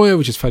Lincoln Lawyer,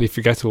 which is fairly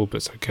forgettable, but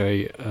it's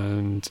okay.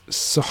 And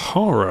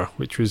Sahara,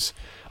 which was,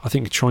 I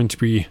think, trying to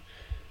be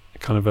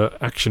kind of an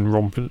action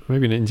romp,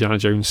 maybe an Indiana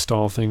Jones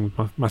style thing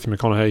with Matthew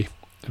McConaughey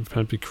and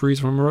Penelope Cruz,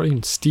 if I'm right,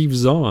 and Steve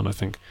Zahn, I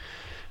think,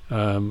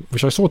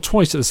 which I saw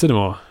twice at the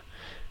cinema.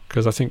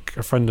 because I think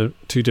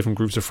two different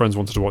groups of friends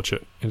wanted to watch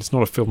it, and it's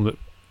not a film that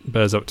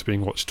bears up to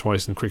being watched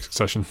twice in quick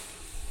succession.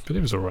 But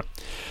it was all right.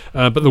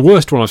 But the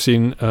worst one I've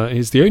seen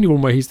is the only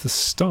one where he's the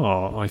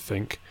star, I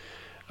think,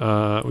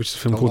 which is a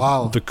film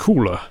called The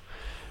Cooler,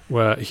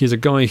 where he's a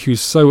guy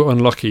who's so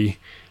unlucky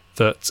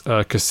that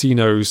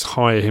casinos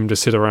hire him to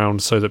sit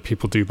around so that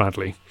people do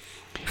badly,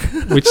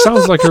 which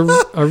sounds like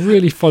a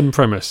really fun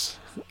premise,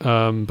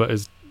 but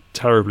is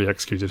terribly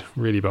executed.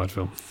 Really bad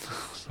film.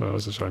 So that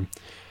was a shame.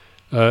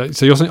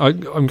 So you're saying,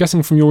 I'm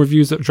guessing from your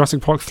reviews that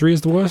Jurassic Park 3 is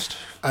the worst?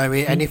 I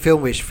mean, any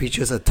film which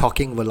features a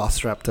talking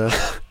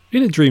velociraptor...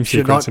 In a dream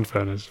sequence, in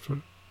fairness.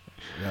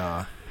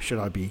 Yeah, should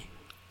not be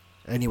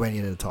anywhere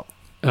near the top.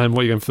 And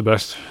what are you going for the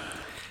best?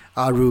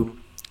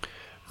 Room.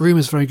 Room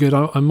is very good.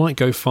 I might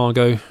go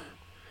Fargo,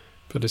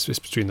 but it's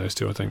between those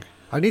two, I think.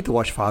 I need to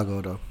watch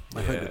Fargo, though.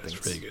 I've heard good it's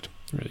things. really good.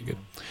 Really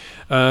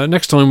good.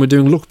 Next time we're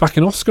doing Look Back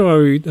in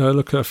Oscar. We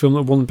look at a film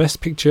that won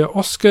Best Picture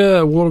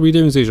Oscar. What are we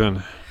doing,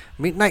 Zijan?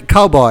 Midnight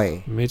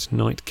Cowboy.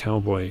 Midnight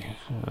Cowboy.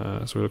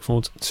 So we look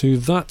forward to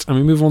that. And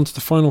we move on to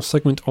the final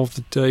segment of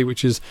the day,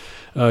 which is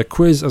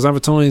quiz as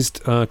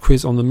advertised.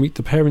 Quiz on the Meet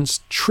the Parents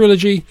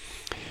trilogy.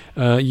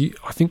 I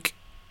think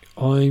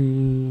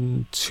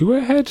I'm 2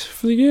 ahead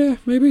for the year,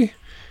 maybe?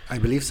 I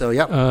believe so,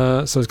 yep.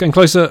 So it's getting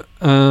closer.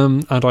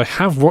 And I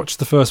have watched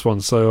the first one.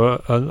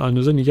 So and it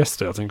was only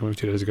yesterday, I think, or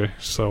 2 days ago.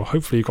 So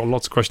hopefully you've got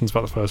lots of questions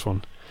about the first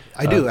one.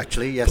 I do,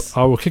 actually, yes.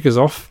 I will kick us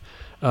off.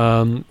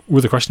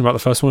 With a question about the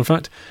first one, in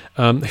fact.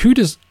 Who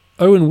does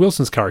Owen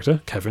Wilson's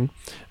character, Kevin,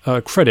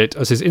 credit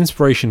as his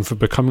inspiration for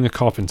becoming a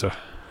carpenter?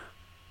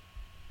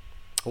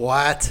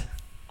 What?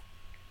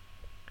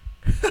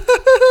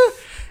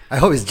 I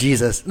hope it's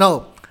Jesus.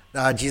 No,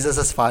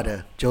 Jesus'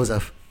 father,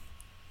 Joseph.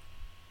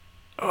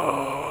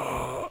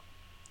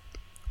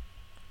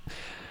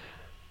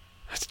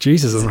 It's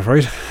Jesus, I'm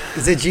afraid.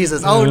 Is it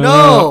Jesus? Oh,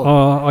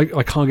 no!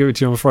 I can't give it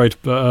to you, I'm afraid.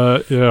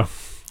 But, yeah.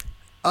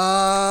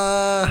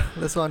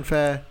 That's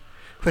unfair.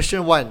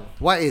 Question 1.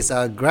 What is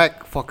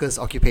Greg Focker's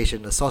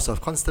occupation, the source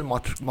of constant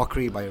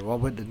mockery by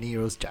Robert De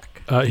Niro's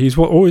Jack? He's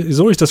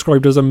always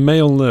described as a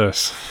male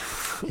nurse.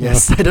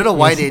 Yes, I don't know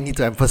why they need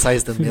to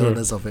emphasize the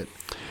maleness of it.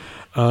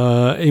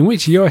 In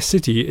which US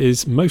city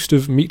is most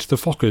of Meet the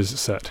Fockers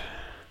set?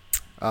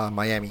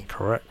 Miami.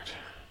 Correct.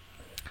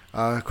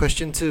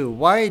 Question 2.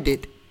 Why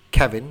did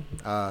Kevin,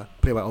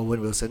 played by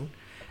Owen Wilson,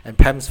 and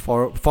Pam's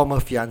former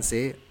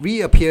fiancé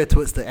reappear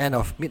towards the end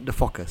of Meet the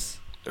Fockers?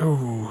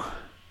 Oh,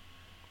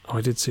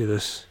 I did see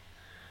this.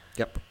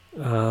 Yep.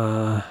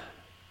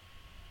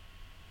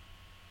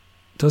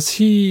 Does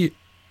he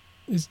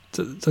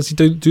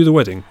do the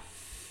wedding?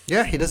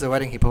 Yeah, he does the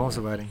wedding. He performs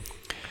the wedding.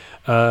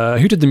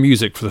 Who did the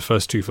music for the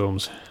first 2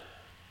 films?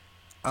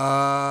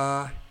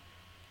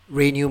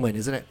 Ray Newman,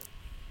 isn't it?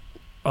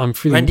 I'm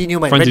feeling Randy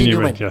Newman. Randy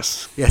Newman.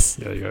 Yes.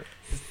 There you go.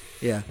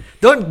 Yeah.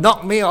 Don't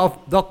knock me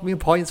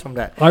points from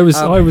that. I was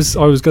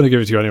going to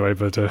give it to you anyway,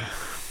 but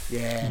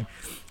yeah.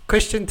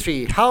 Question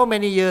 3. How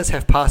many years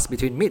have passed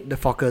between Meet the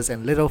Fockers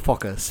and Little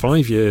Fockers?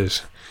 5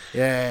 years.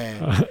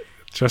 Yeah.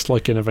 Just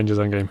like in Avengers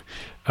Endgame.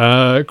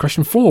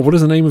 Question 4. What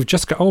is the name of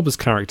Jessica Alba's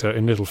character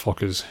in Little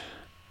Fockers?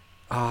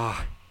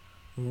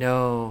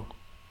 No.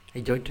 I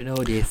don't know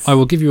this. I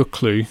will give you a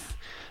clue.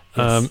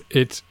 Yes.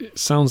 It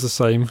sounds the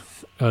same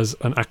as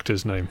an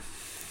actor's name.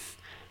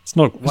 It's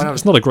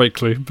not a great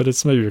clue, but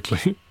it's maybe a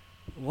clue.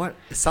 What?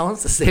 It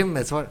sounds the same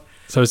as what?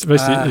 So it's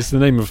basically it's the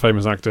name of a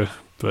famous actor,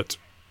 but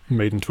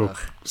made into a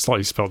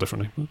slightly spelled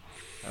differently.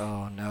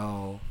 Oh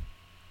no.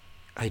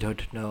 I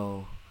don't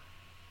know.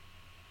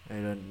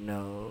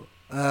 No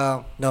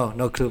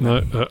clue.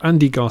 No,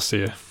 Andy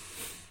Garcia.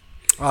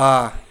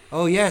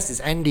 Oh yes, it's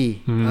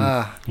Andy.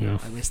 Yeah.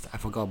 I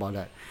forgot about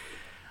that.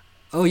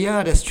 Oh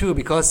yeah, that's true,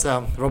 because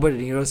Robert De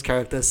Niro's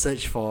character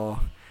searched for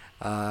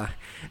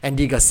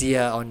Andy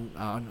Garcia on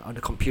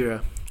the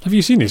computer. Have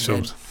you seen these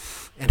films?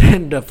 And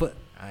then the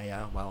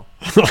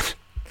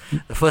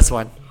first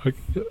one.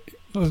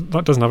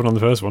 That doesn't happen on the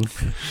first one.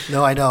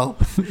 No, I know.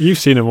 You've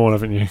seen them all,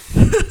 haven't you?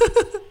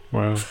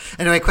 Wow.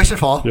 Anyway, question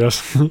 4.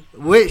 Yes.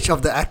 Which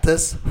of the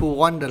actors who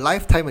won the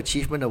Lifetime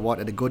Achievement Award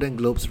at the Golden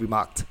Globes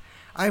remarked,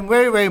 "I'm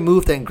very, very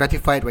moved and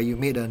gratified when you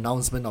made the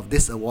announcement of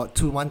this award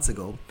 2 months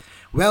ago,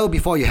 well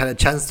before you had a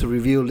chance to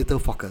review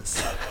Little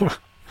Fockers."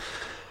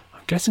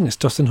 I'm guessing it's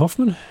Dustin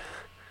Hoffman?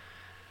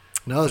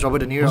 No, it's Robert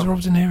De Niro. It's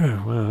Robert De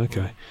Niro. Wow,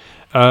 okay.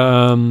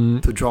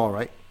 To draw,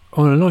 right?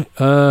 Oh, no.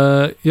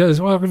 Yeah,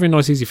 I'll give you a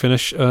nice, easy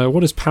finish.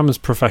 What is Pam's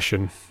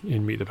profession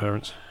in Meet the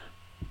Parents?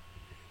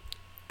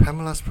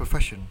 Pamela's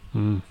profession?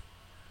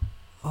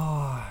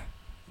 Oh,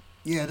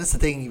 yeah, that's the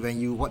thing. When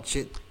you watch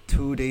it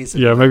 2 days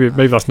ago. Yeah,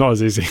 maybe that's not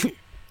as easy.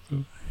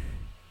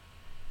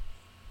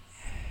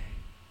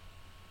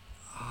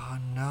 Oh,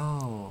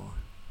 no.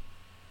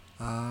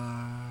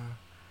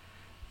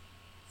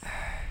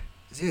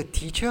 Is he a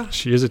teacher?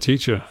 She is a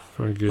teacher.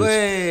 Very good.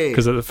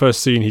 Because at the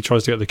first scene, he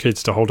tries to get the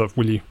kids to hold up,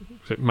 "Will you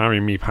marry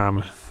me,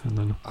 Pam?" And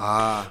then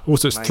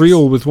also it's nice.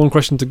 3-3 with 1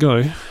 question to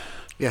go.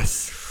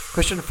 Yes.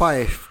 Question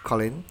 5,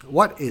 Colin.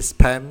 What is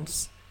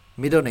Pam's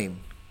middle name?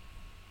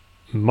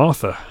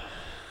 Martha.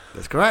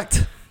 That's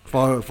correct.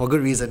 For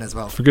good reason as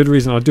well. For good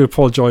reason. I do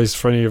apologise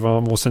for any of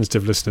our more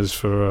sensitive listeners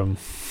for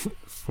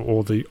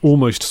all the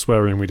almost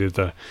swearing we did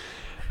there.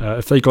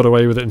 If they got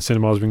away with it in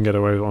cinemas, we can get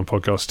away with it on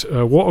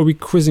podcast. What are we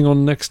quizzing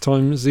on next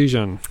time,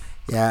 Zijan?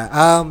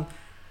 Yeah,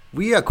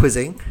 we are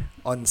quizzing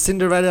on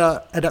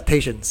Cinderella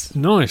adaptations.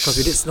 Nice. Because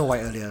we did Snow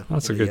White earlier.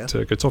 That's a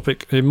good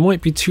topic. It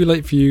might be too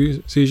late for you,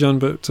 Zijan,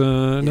 but...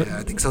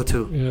 I think so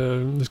too.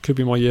 This could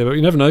be my year, but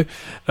you never know.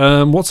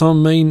 What's our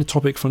main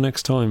topic for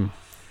next time?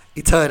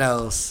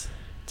 Eternals.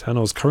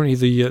 Eternals, currently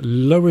the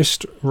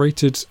lowest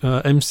rated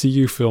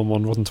MCU film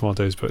on Rotten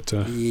Tomatoes, but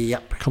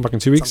yep. come back in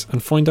 2 weeks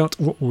and find out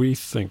what we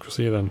think. We'll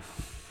see you then.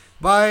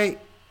 Bye.